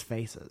each other's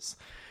faces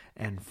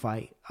and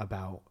fight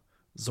about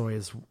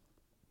Zoya's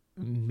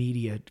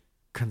media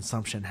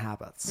consumption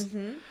habits.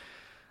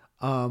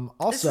 Also,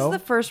 this is the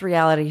first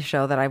reality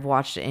show that I've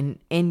watched in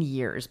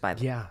years. By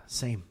the way, yeah,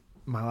 same.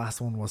 My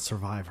last one was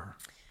Survivor.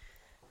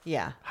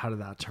 Yeah. How did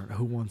that turn?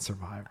 Who won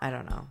Survivor? I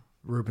don't know.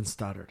 Ruben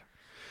stuttered.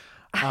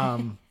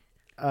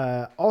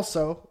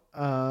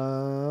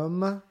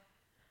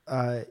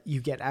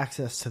 You get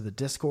access to the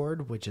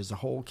Discord, which is a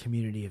whole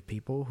community of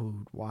people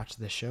who watch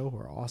this show who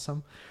are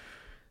awesome.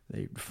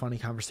 They funny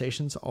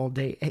conversations all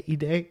day, every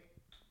day.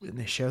 And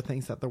they share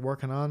things that they're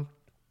working on,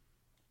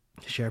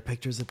 share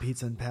pictures of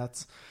pizza and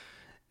pets.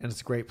 And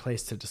it's a great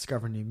place to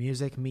discover new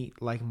music,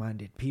 meet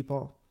like-minded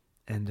people.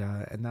 And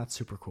that's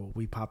super cool.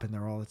 We pop in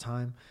there all the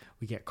time.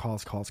 We get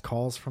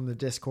calls from the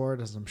Discord,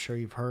 as I'm sure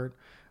you've heard.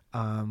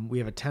 We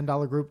have a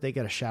 $10 group. They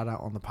get a shout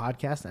out on the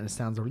podcast, and it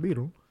sounds like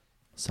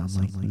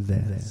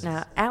this.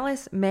 Now,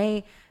 Alice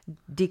May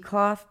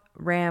Decloth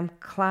Ram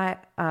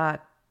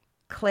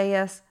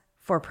Claes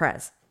for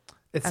Prez.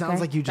 It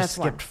sounds like you just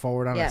that's skipped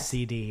forward on Yes. a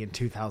CD in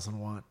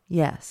 2001.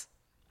 Yes.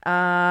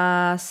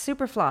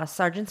 Superfloss,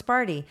 Sergeant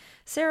Sparty,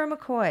 Sarah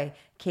McCoy,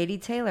 Katie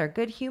Taylor,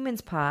 Good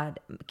Humans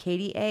Pod,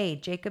 Katie A,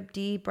 Jacob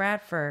D.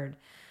 Bradford,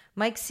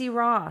 Mike C.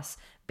 Ross,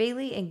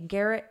 Bailey and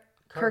Garrett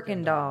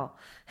Kirkendall,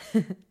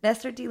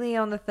 Nestor D.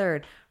 Leon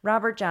III,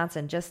 Robert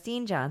Johnson,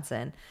 Justine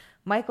Johnson,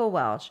 Michael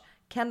Welch,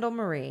 Kendall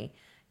Marie,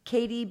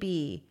 Katie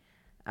B,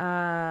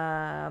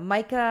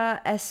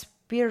 Micah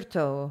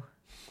Espirito.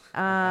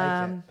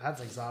 I like it.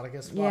 That's exotic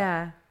as fuck.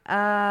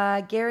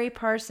 Yeah. Gary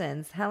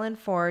Parsons, Helen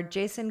Ford,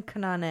 Jason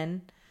Kananen,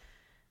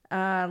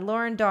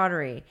 Lauren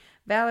Daughtery,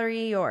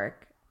 Valerie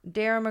York,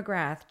 Dara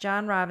McGrath,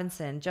 John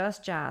Robinson,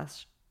 Just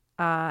Josh,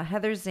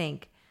 Heather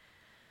Zink,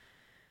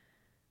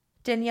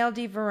 Danielle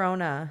D.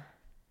 Verona,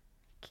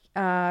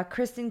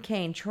 Kristen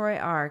Kane, Troy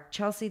Ark,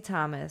 Chelsea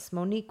Thomas,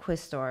 Monique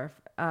Quistorf,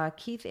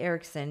 Keith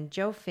Erickson,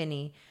 Joe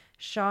Finney,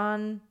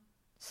 Sean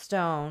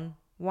Stone,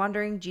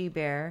 Wandering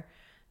G-Bear,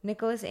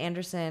 Nicholas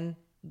Anderson,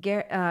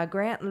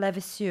 Grant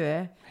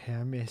Levasseur,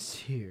 Herr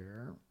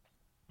Monsieur,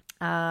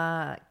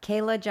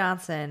 Kayla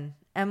Johnson,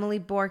 Emily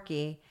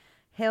Borky,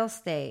 Hale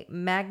State,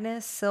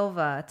 Magnus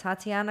Silva,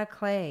 Tatiana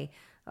Clay,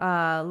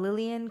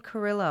 Lillian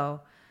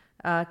Carrillo,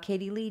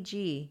 Katie Lee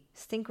G,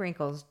 Stink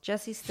Wrinkles,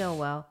 Jesse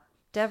Stillwell,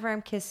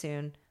 Devram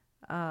Kissoon,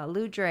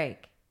 Lou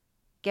Drake,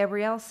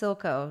 Gabrielle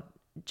Silko,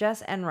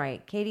 Jess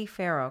Enright, Katie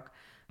Farrock,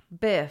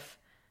 Biff,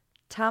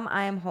 Tom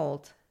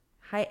Iamholt,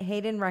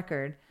 Hayden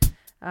Record,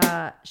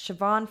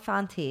 Siobhan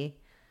Fanti,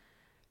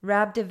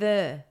 Rab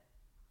Deveux,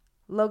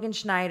 Logan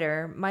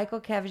Schneider, Michael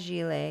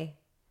Cavagile,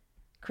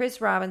 Chris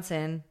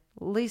Robinson,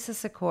 Lisa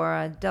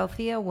Sikora,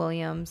 Delphia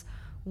Williams,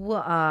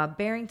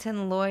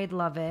 Barrington Lloyd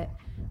Lovett,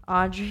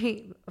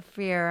 Audrey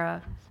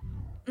Fiera,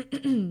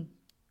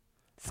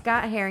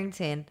 Scott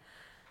Harrington.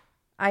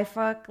 I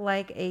fuck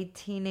like a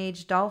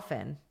teenage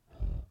dolphin.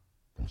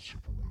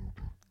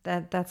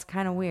 That's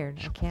kind of weird.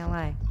 I can't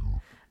lie.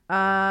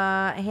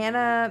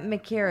 Hannah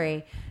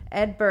McCurry,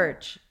 Ed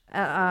Birch,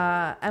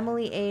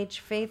 Emily H,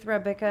 Faith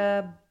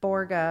Rebecca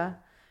Borga,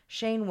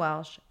 Shane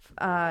Welsh,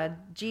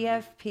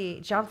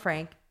 GFP, John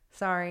Frank,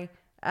 sorry,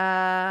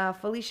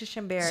 Felicia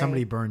Shimberry.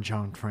 Somebody burned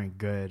John Frank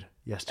good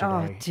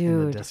yesterday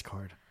in the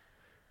Discord.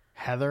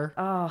 Heather?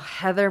 Oh,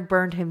 Heather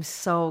burned him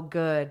so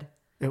good.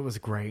 It was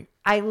great.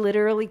 I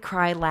literally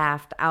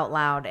laughed out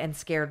loud and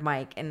scared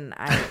Mike, and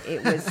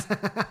it was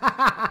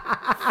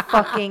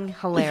fucking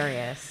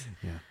hilarious.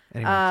 Yeah.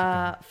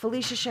 Anyway,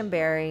 Felicia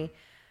Shimberry,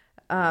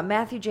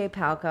 Matthew J.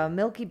 Palka,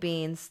 Milky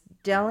Beans,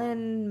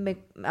 Dylan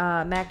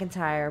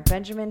McIntyre,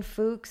 Benjamin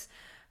Fuchs,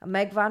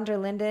 Meg von der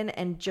Linden,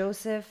 and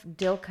Joseph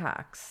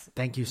Dilcox.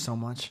 Thank you so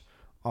much,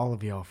 all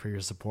of y'all, for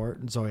your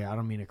support. Zoe, I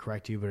don't mean to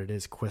correct you, but it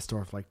is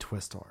Quistorf like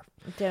Twistorf.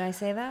 Did I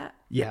say that?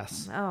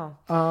 Yes. Oh.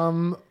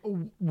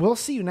 We'll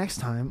see you next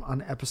time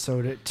on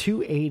episode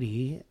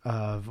 280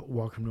 of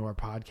Welcome to Our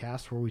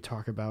Podcast, where we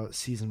talk about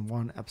season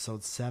 1,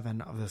 episode 7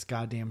 of this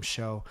goddamn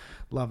show,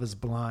 Love is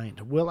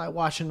Blind. Will I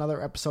watch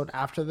another episode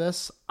after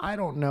this? I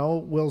don't know.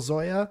 Will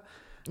Zoya?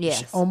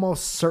 Yes.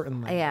 Almost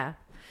certainly. Yeah.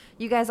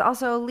 You guys,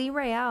 also Lee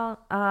Royale,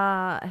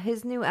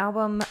 his new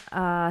album,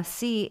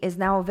 C, is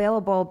now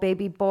available,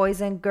 baby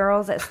boys and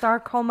girls, at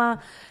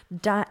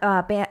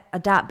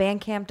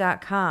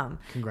starcoma.bandcamp.com.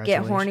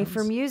 Get horny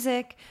for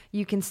music.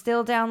 You can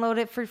still download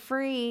it for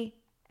free.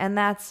 And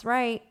that's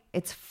right.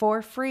 It's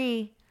for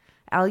free.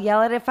 I'll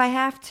yell it if I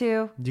have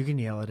to. You can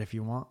yell it if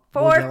you want.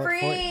 For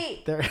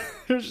free! There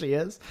she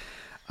is.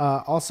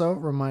 Also,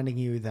 reminding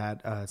you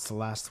that it's the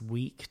last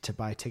week to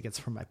buy tickets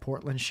for my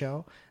Portland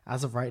show.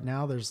 As of right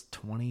now, there's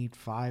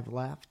 25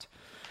 left.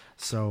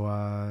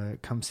 So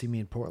come see me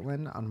in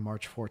Portland on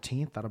March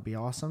 14th. That'll be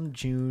awesome.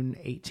 June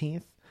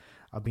 18th,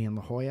 I'll be in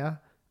La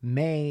Jolla.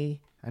 May,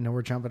 I know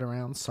we're jumping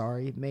around.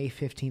 Sorry. May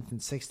 15th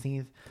and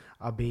 16th,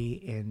 I'll be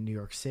in New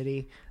York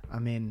City.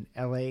 I'm in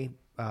LA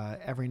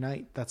every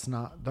night. That's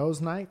not those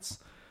nights.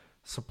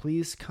 So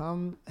please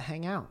come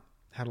hang out.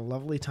 Had a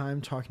lovely time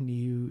talking to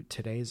you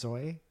today,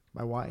 Zoe,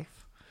 my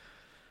wife.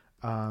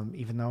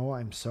 Even though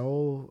I'm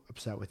so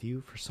upset with you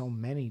for so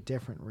many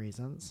different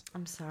reasons.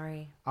 I'm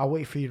sorry. I'll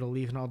wait for you to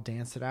leave and I'll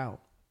dance it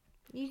out.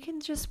 You can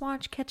just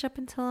catch up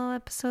until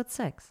episode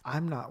 6.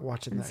 I'm not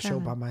watching that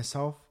show by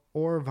myself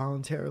or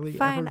voluntarily.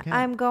 Fine, ever again.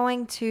 I'm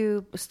going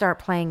to start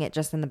playing it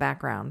just in the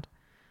background.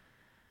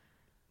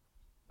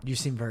 You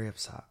seem very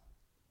upset.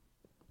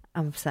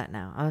 I'm upset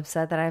now. I'm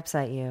upset that I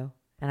upset you,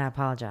 and I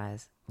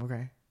apologize.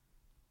 Okay.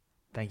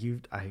 Thank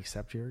you. I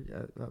accept your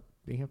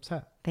being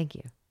upset. Thank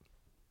you.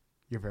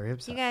 You're very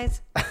upset. You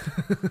guys,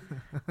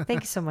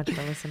 thank you so much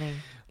for listening.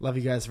 Love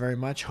you guys very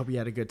much. Hope you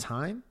had a good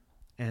time.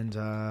 And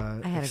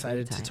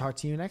excited to talk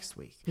to you next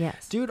week.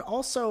 Yes. Dude,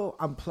 also,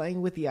 I'm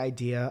playing with the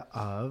idea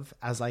of,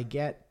 as I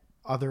get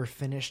other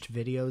finished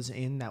videos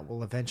in that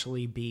will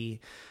eventually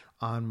be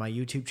on my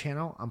YouTube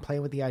channel, I'm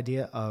playing with the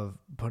idea of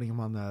putting them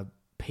on the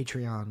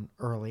Patreon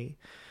early.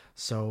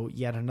 So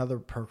yet another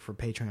perk for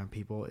Patreon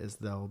people is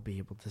they'll be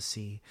able to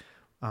see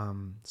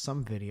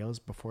some videos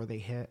before they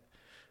hit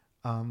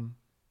the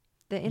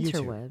interwebs.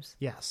 YouTube.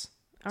 Yes.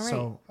 All right.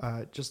 So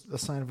just a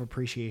sign of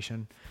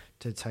appreciation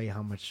to tell you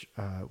how much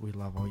we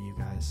love all you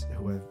guys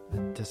who have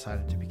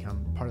decided to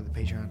become part of the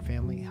Patreon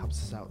family. It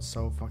helps us out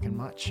so fucking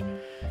much.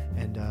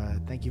 And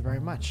thank you very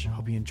much.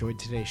 Hope you enjoyed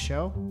today's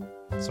show.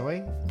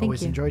 Zoe,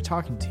 always enjoy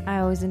talking to you. I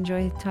always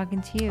enjoy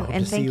talking to you.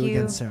 And thank you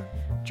again soon.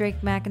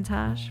 Drake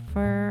McIntosh,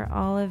 for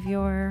all of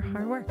your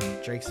hard work.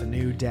 Drake's a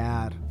new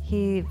dad.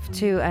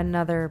 To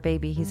another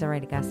baby. He's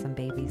already got some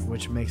babies.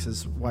 Which makes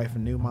his wife a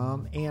new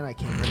mom, and I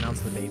can't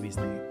pronounce the baby's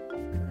name.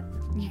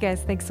 You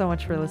guys, thanks so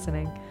much for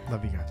listening.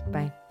 Love you guys.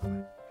 Bye.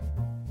 Bye.